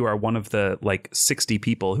feedback if you are one of the like 60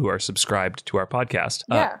 people who are subscribed to our podcast.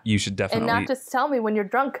 Yeah. You should definitely. And not just tell me when you're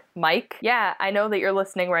drunk, Mike. Yeah, I know that you're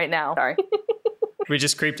listening right now. Sorry. We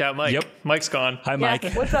just creeped out Mike. Yep. Mike's gone. Hi, Mike.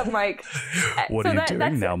 Yeah. What's up, Mike? What are you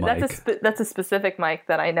doing now, Mike? That's a specific Mike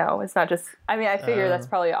that I know. It's not just... I mean, I figure that's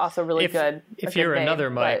probably also really good. If you're another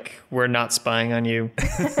Mike, we're not spying on you.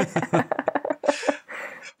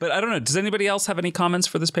 But I don't know. Does anybody else have any comments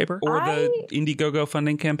for this paper or the Indiegogo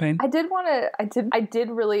funding campaign? I did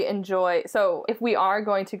really enjoy. So if we are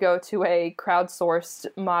going to go to a crowdsourced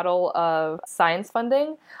model of science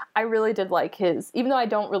funding, I really did like his, even though I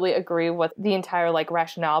don't really agree with the entire like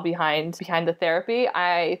rationale behind the therapy,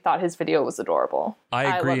 I thought his video was adorable.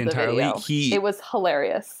 I agree entirely. It was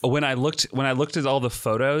hilarious. When I looked at all the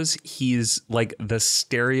photos, he's like the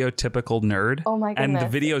stereotypical nerd. Oh my goodness. And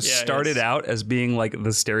the video started out as being like the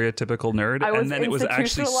stereotypical nerd, and then it was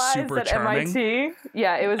actually super charming. MIT.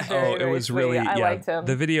 Yeah, it was very, really I liked him.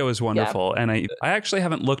 The video is wonderful, and I actually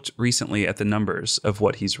haven't looked recently at the numbers of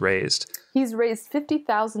what he's raised. He's raised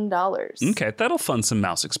 $50,000. Okay, that'll fund some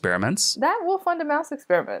mouse experiments. That will fund a mouse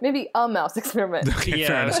experiment. Maybe a mouse experiment. Okay,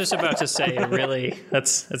 Yeah, I was just about to say, really,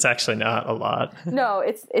 that's actually not a lot. No,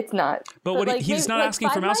 it's not. But what he's not asking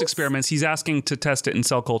for mouse experiments. He's asking to test it in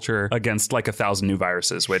cell culture against like 1,000 new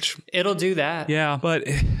viruses, which... It'll do that. Yeah, but,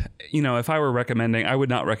 you know, if I were recommending, I would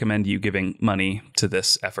not recommend you giving money to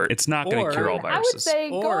this effort. It's not going to cure all viruses. I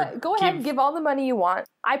would say go ahead and give all the money you want.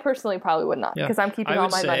 I personally probably would not, because I'm keeping all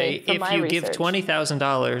my money from my research. If you give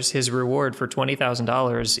 $20,000, his reward for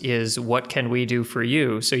 $20,000 is what can we do for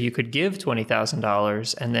you? So you could give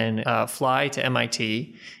 $20,000 and then fly to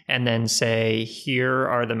MIT and then say, here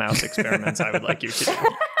are the mouse experiments I would like you to do.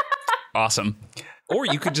 Awesome. Or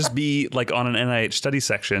you could just be like on an NIH study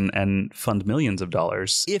section and fund millions of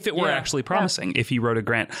dollars if it were actually promising, if he wrote a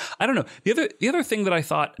grant. I don't know. The other thing that I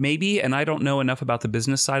thought maybe, and I don't know enough about the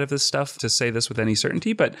business side of this stuff to say this with any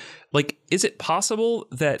certainty, but like, is it possible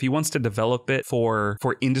that if he wants to develop it for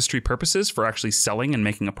industry purposes, for actually selling and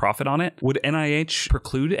making a profit on it, would NIH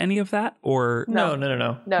preclude any of that? Or No.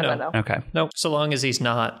 Okay. No, so long as he's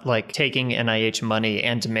not like taking NIH money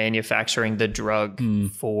and manufacturing the drug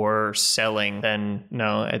for selling, then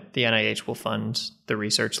no, the NIH will fund the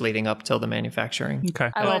research leading up till the manufacturing.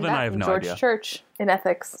 Okay. I learned then that I have from no George idea. Church in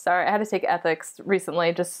ethics. Sorry, I had to take ethics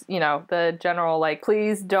recently. Just, you know, the general, like,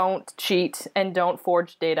 please don't cheat and don't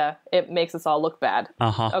forge data. It makes us all look bad.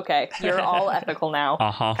 Okay, you're all ethical now.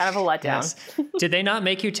 Kind of a letdown. Yes. Did they not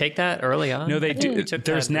make you take that early on? No, they do.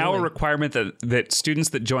 There's now a requirement that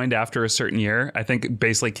students that joined after a certain year, I think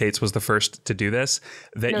basically Kate's was the first to do this,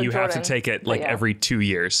 that you have to take it like every 2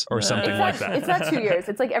 years or something like that. It's not 2 years.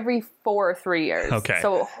 It's like every 4 or 3 years. Okay.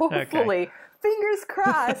 So hopefully, fingers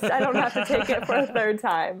crossed, I don't have to take it for a third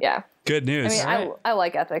time. Yeah. Good news. I mean, I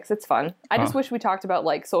like ethics. It's fun. I just wish we talked about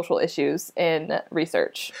like social issues in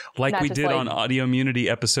research. Like not we just, did on Audio Immunity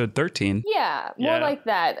episode 13. Yeah, more like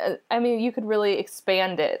that. I mean, you could really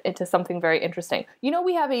expand it into something very interesting. You know,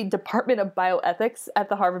 we have a department of bioethics at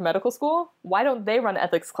the Harvard Medical School. Why don't they run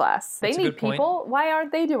ethics class? They need people. Why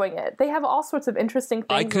aren't they doing it? They have all sorts of interesting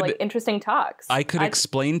things, like interesting talks. I could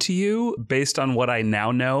explain to you, based on what I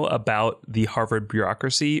now know about the Harvard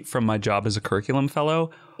bureaucracy from my job as a curriculum fellow,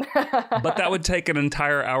 but that would take an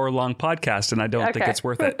entire hour-long podcast, and I don't think it's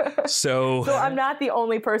worth it. So I'm not the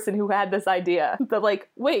only person who had this idea. But like,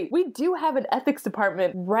 wait, we do have an ethics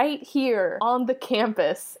department right here on the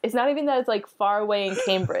campus. It's not even that it's like far away in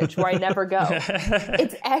Cambridge where I never go.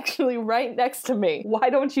 It's actually right next to me. Why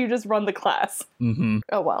don't you just run the class?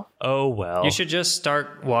 Oh, well. You should just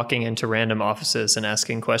start walking into random offices and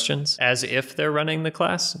asking questions as if they're running the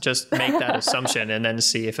class. Just make that assumption and then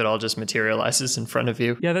see if it all just materializes in front of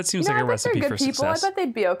you. Yeah, that seems like a recipe for success. I bet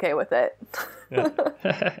they'd be okay with it.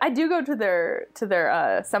 I do go to their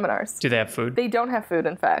seminars. Do they have food? They don't have food,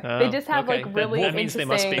 in fact. They just have like really that means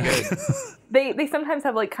interesting... they must be good. They sometimes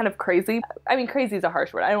have like kind of crazy... I mean, crazy is a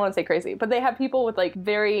harsh word. I don't want to say crazy. But they have people with like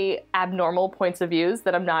very abnormal points of views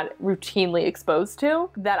that I'm not routinely exposed to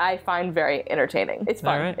that I find very entertaining. It's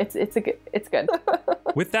fun. Right. It's good.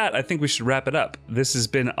 With that, I think we should wrap it up. This has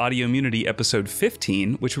been Audio Immunity episode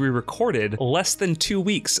 15, which we recorded less than 2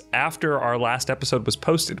 weeks after our last episode was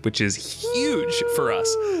posted, which is huge for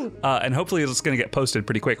us. And hopefully it's going to get posted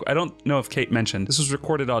pretty quick. I don't know if Kate mentioned, this was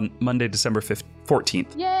recorded on Monday, December 14th.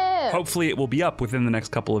 Yeah. Hopefully it will be up within the next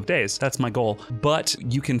couple of days. That's my goal. But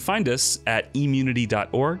you can find us at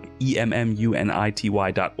emunity.org,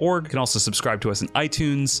 EMMUNITY.org. You can also subscribe to us in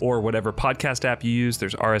iTunes or whatever podcast app you use.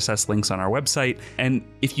 There's RSS links on our website. And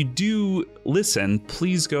if you do listen,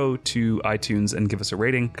 please go to iTunes and give us a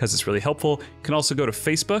rating because it's really helpful. You can also go to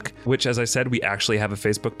Facebook, which, as I said, we actually have a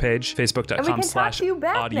Facebook page,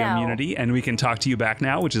 facebook.com/audioimmunity, and we can talk to you back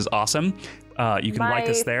now, which is awesome. You can like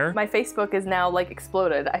us there. My Facebook is now like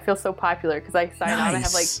exploded. I feel so popular because I sign on. I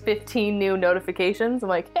have like 15 new notifications. I'm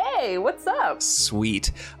like, hey, what's up?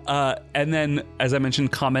 Sweet. And then, as I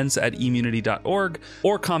mentioned, comments at emunity.org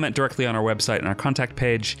or comment directly on our website and our contact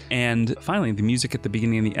page. And finally, the music at the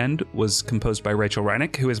beginning and the end was composed by Rachel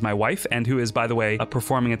Reinick, who is my wife and who is, by the way,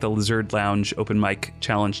 performing at the Lizard Lounge Open Mic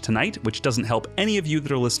Challenge tonight, which doesn't help any of you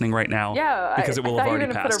that are listening right now. Yeah, because it will have already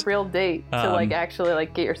passed. I thought you were going to put a real date to like actually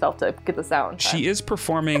like get yourself to get the sound. She is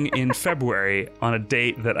performing in February on a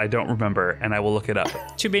date that I don't remember, and I will look it up.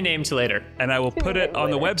 To be named later. And I will put it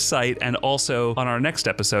on the website and also on our next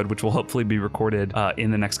episode, which will hopefully be recorded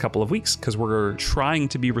in the next couple of weeks, because we're trying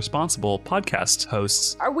to be responsible podcast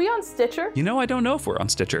hosts. Are we on Stitcher? You know, I don't know if we're on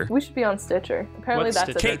Stitcher. We should be on Stitcher. Apparently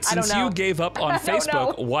that's Stitcher? Kate, since you gave up on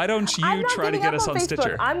Facebook, why don't you try to get us on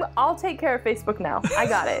Stitcher? I'll take care of Facebook now. I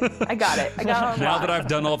got it. I got it. Now that I've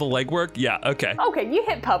done all the legwork, yeah, okay. Okay, you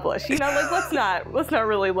hit publish. You know, like let's not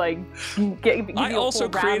really like give you I a also full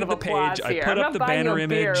round created of the applause page. I here. put I'm up not the buying banner you a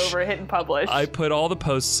beer image. over hit and publish. I put all the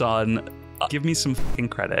posts on. Give me some fucking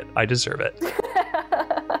credit. I deserve it.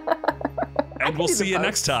 And we'll see you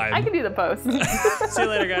next time. I can do the post. See you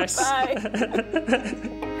later, guys.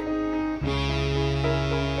 Bye.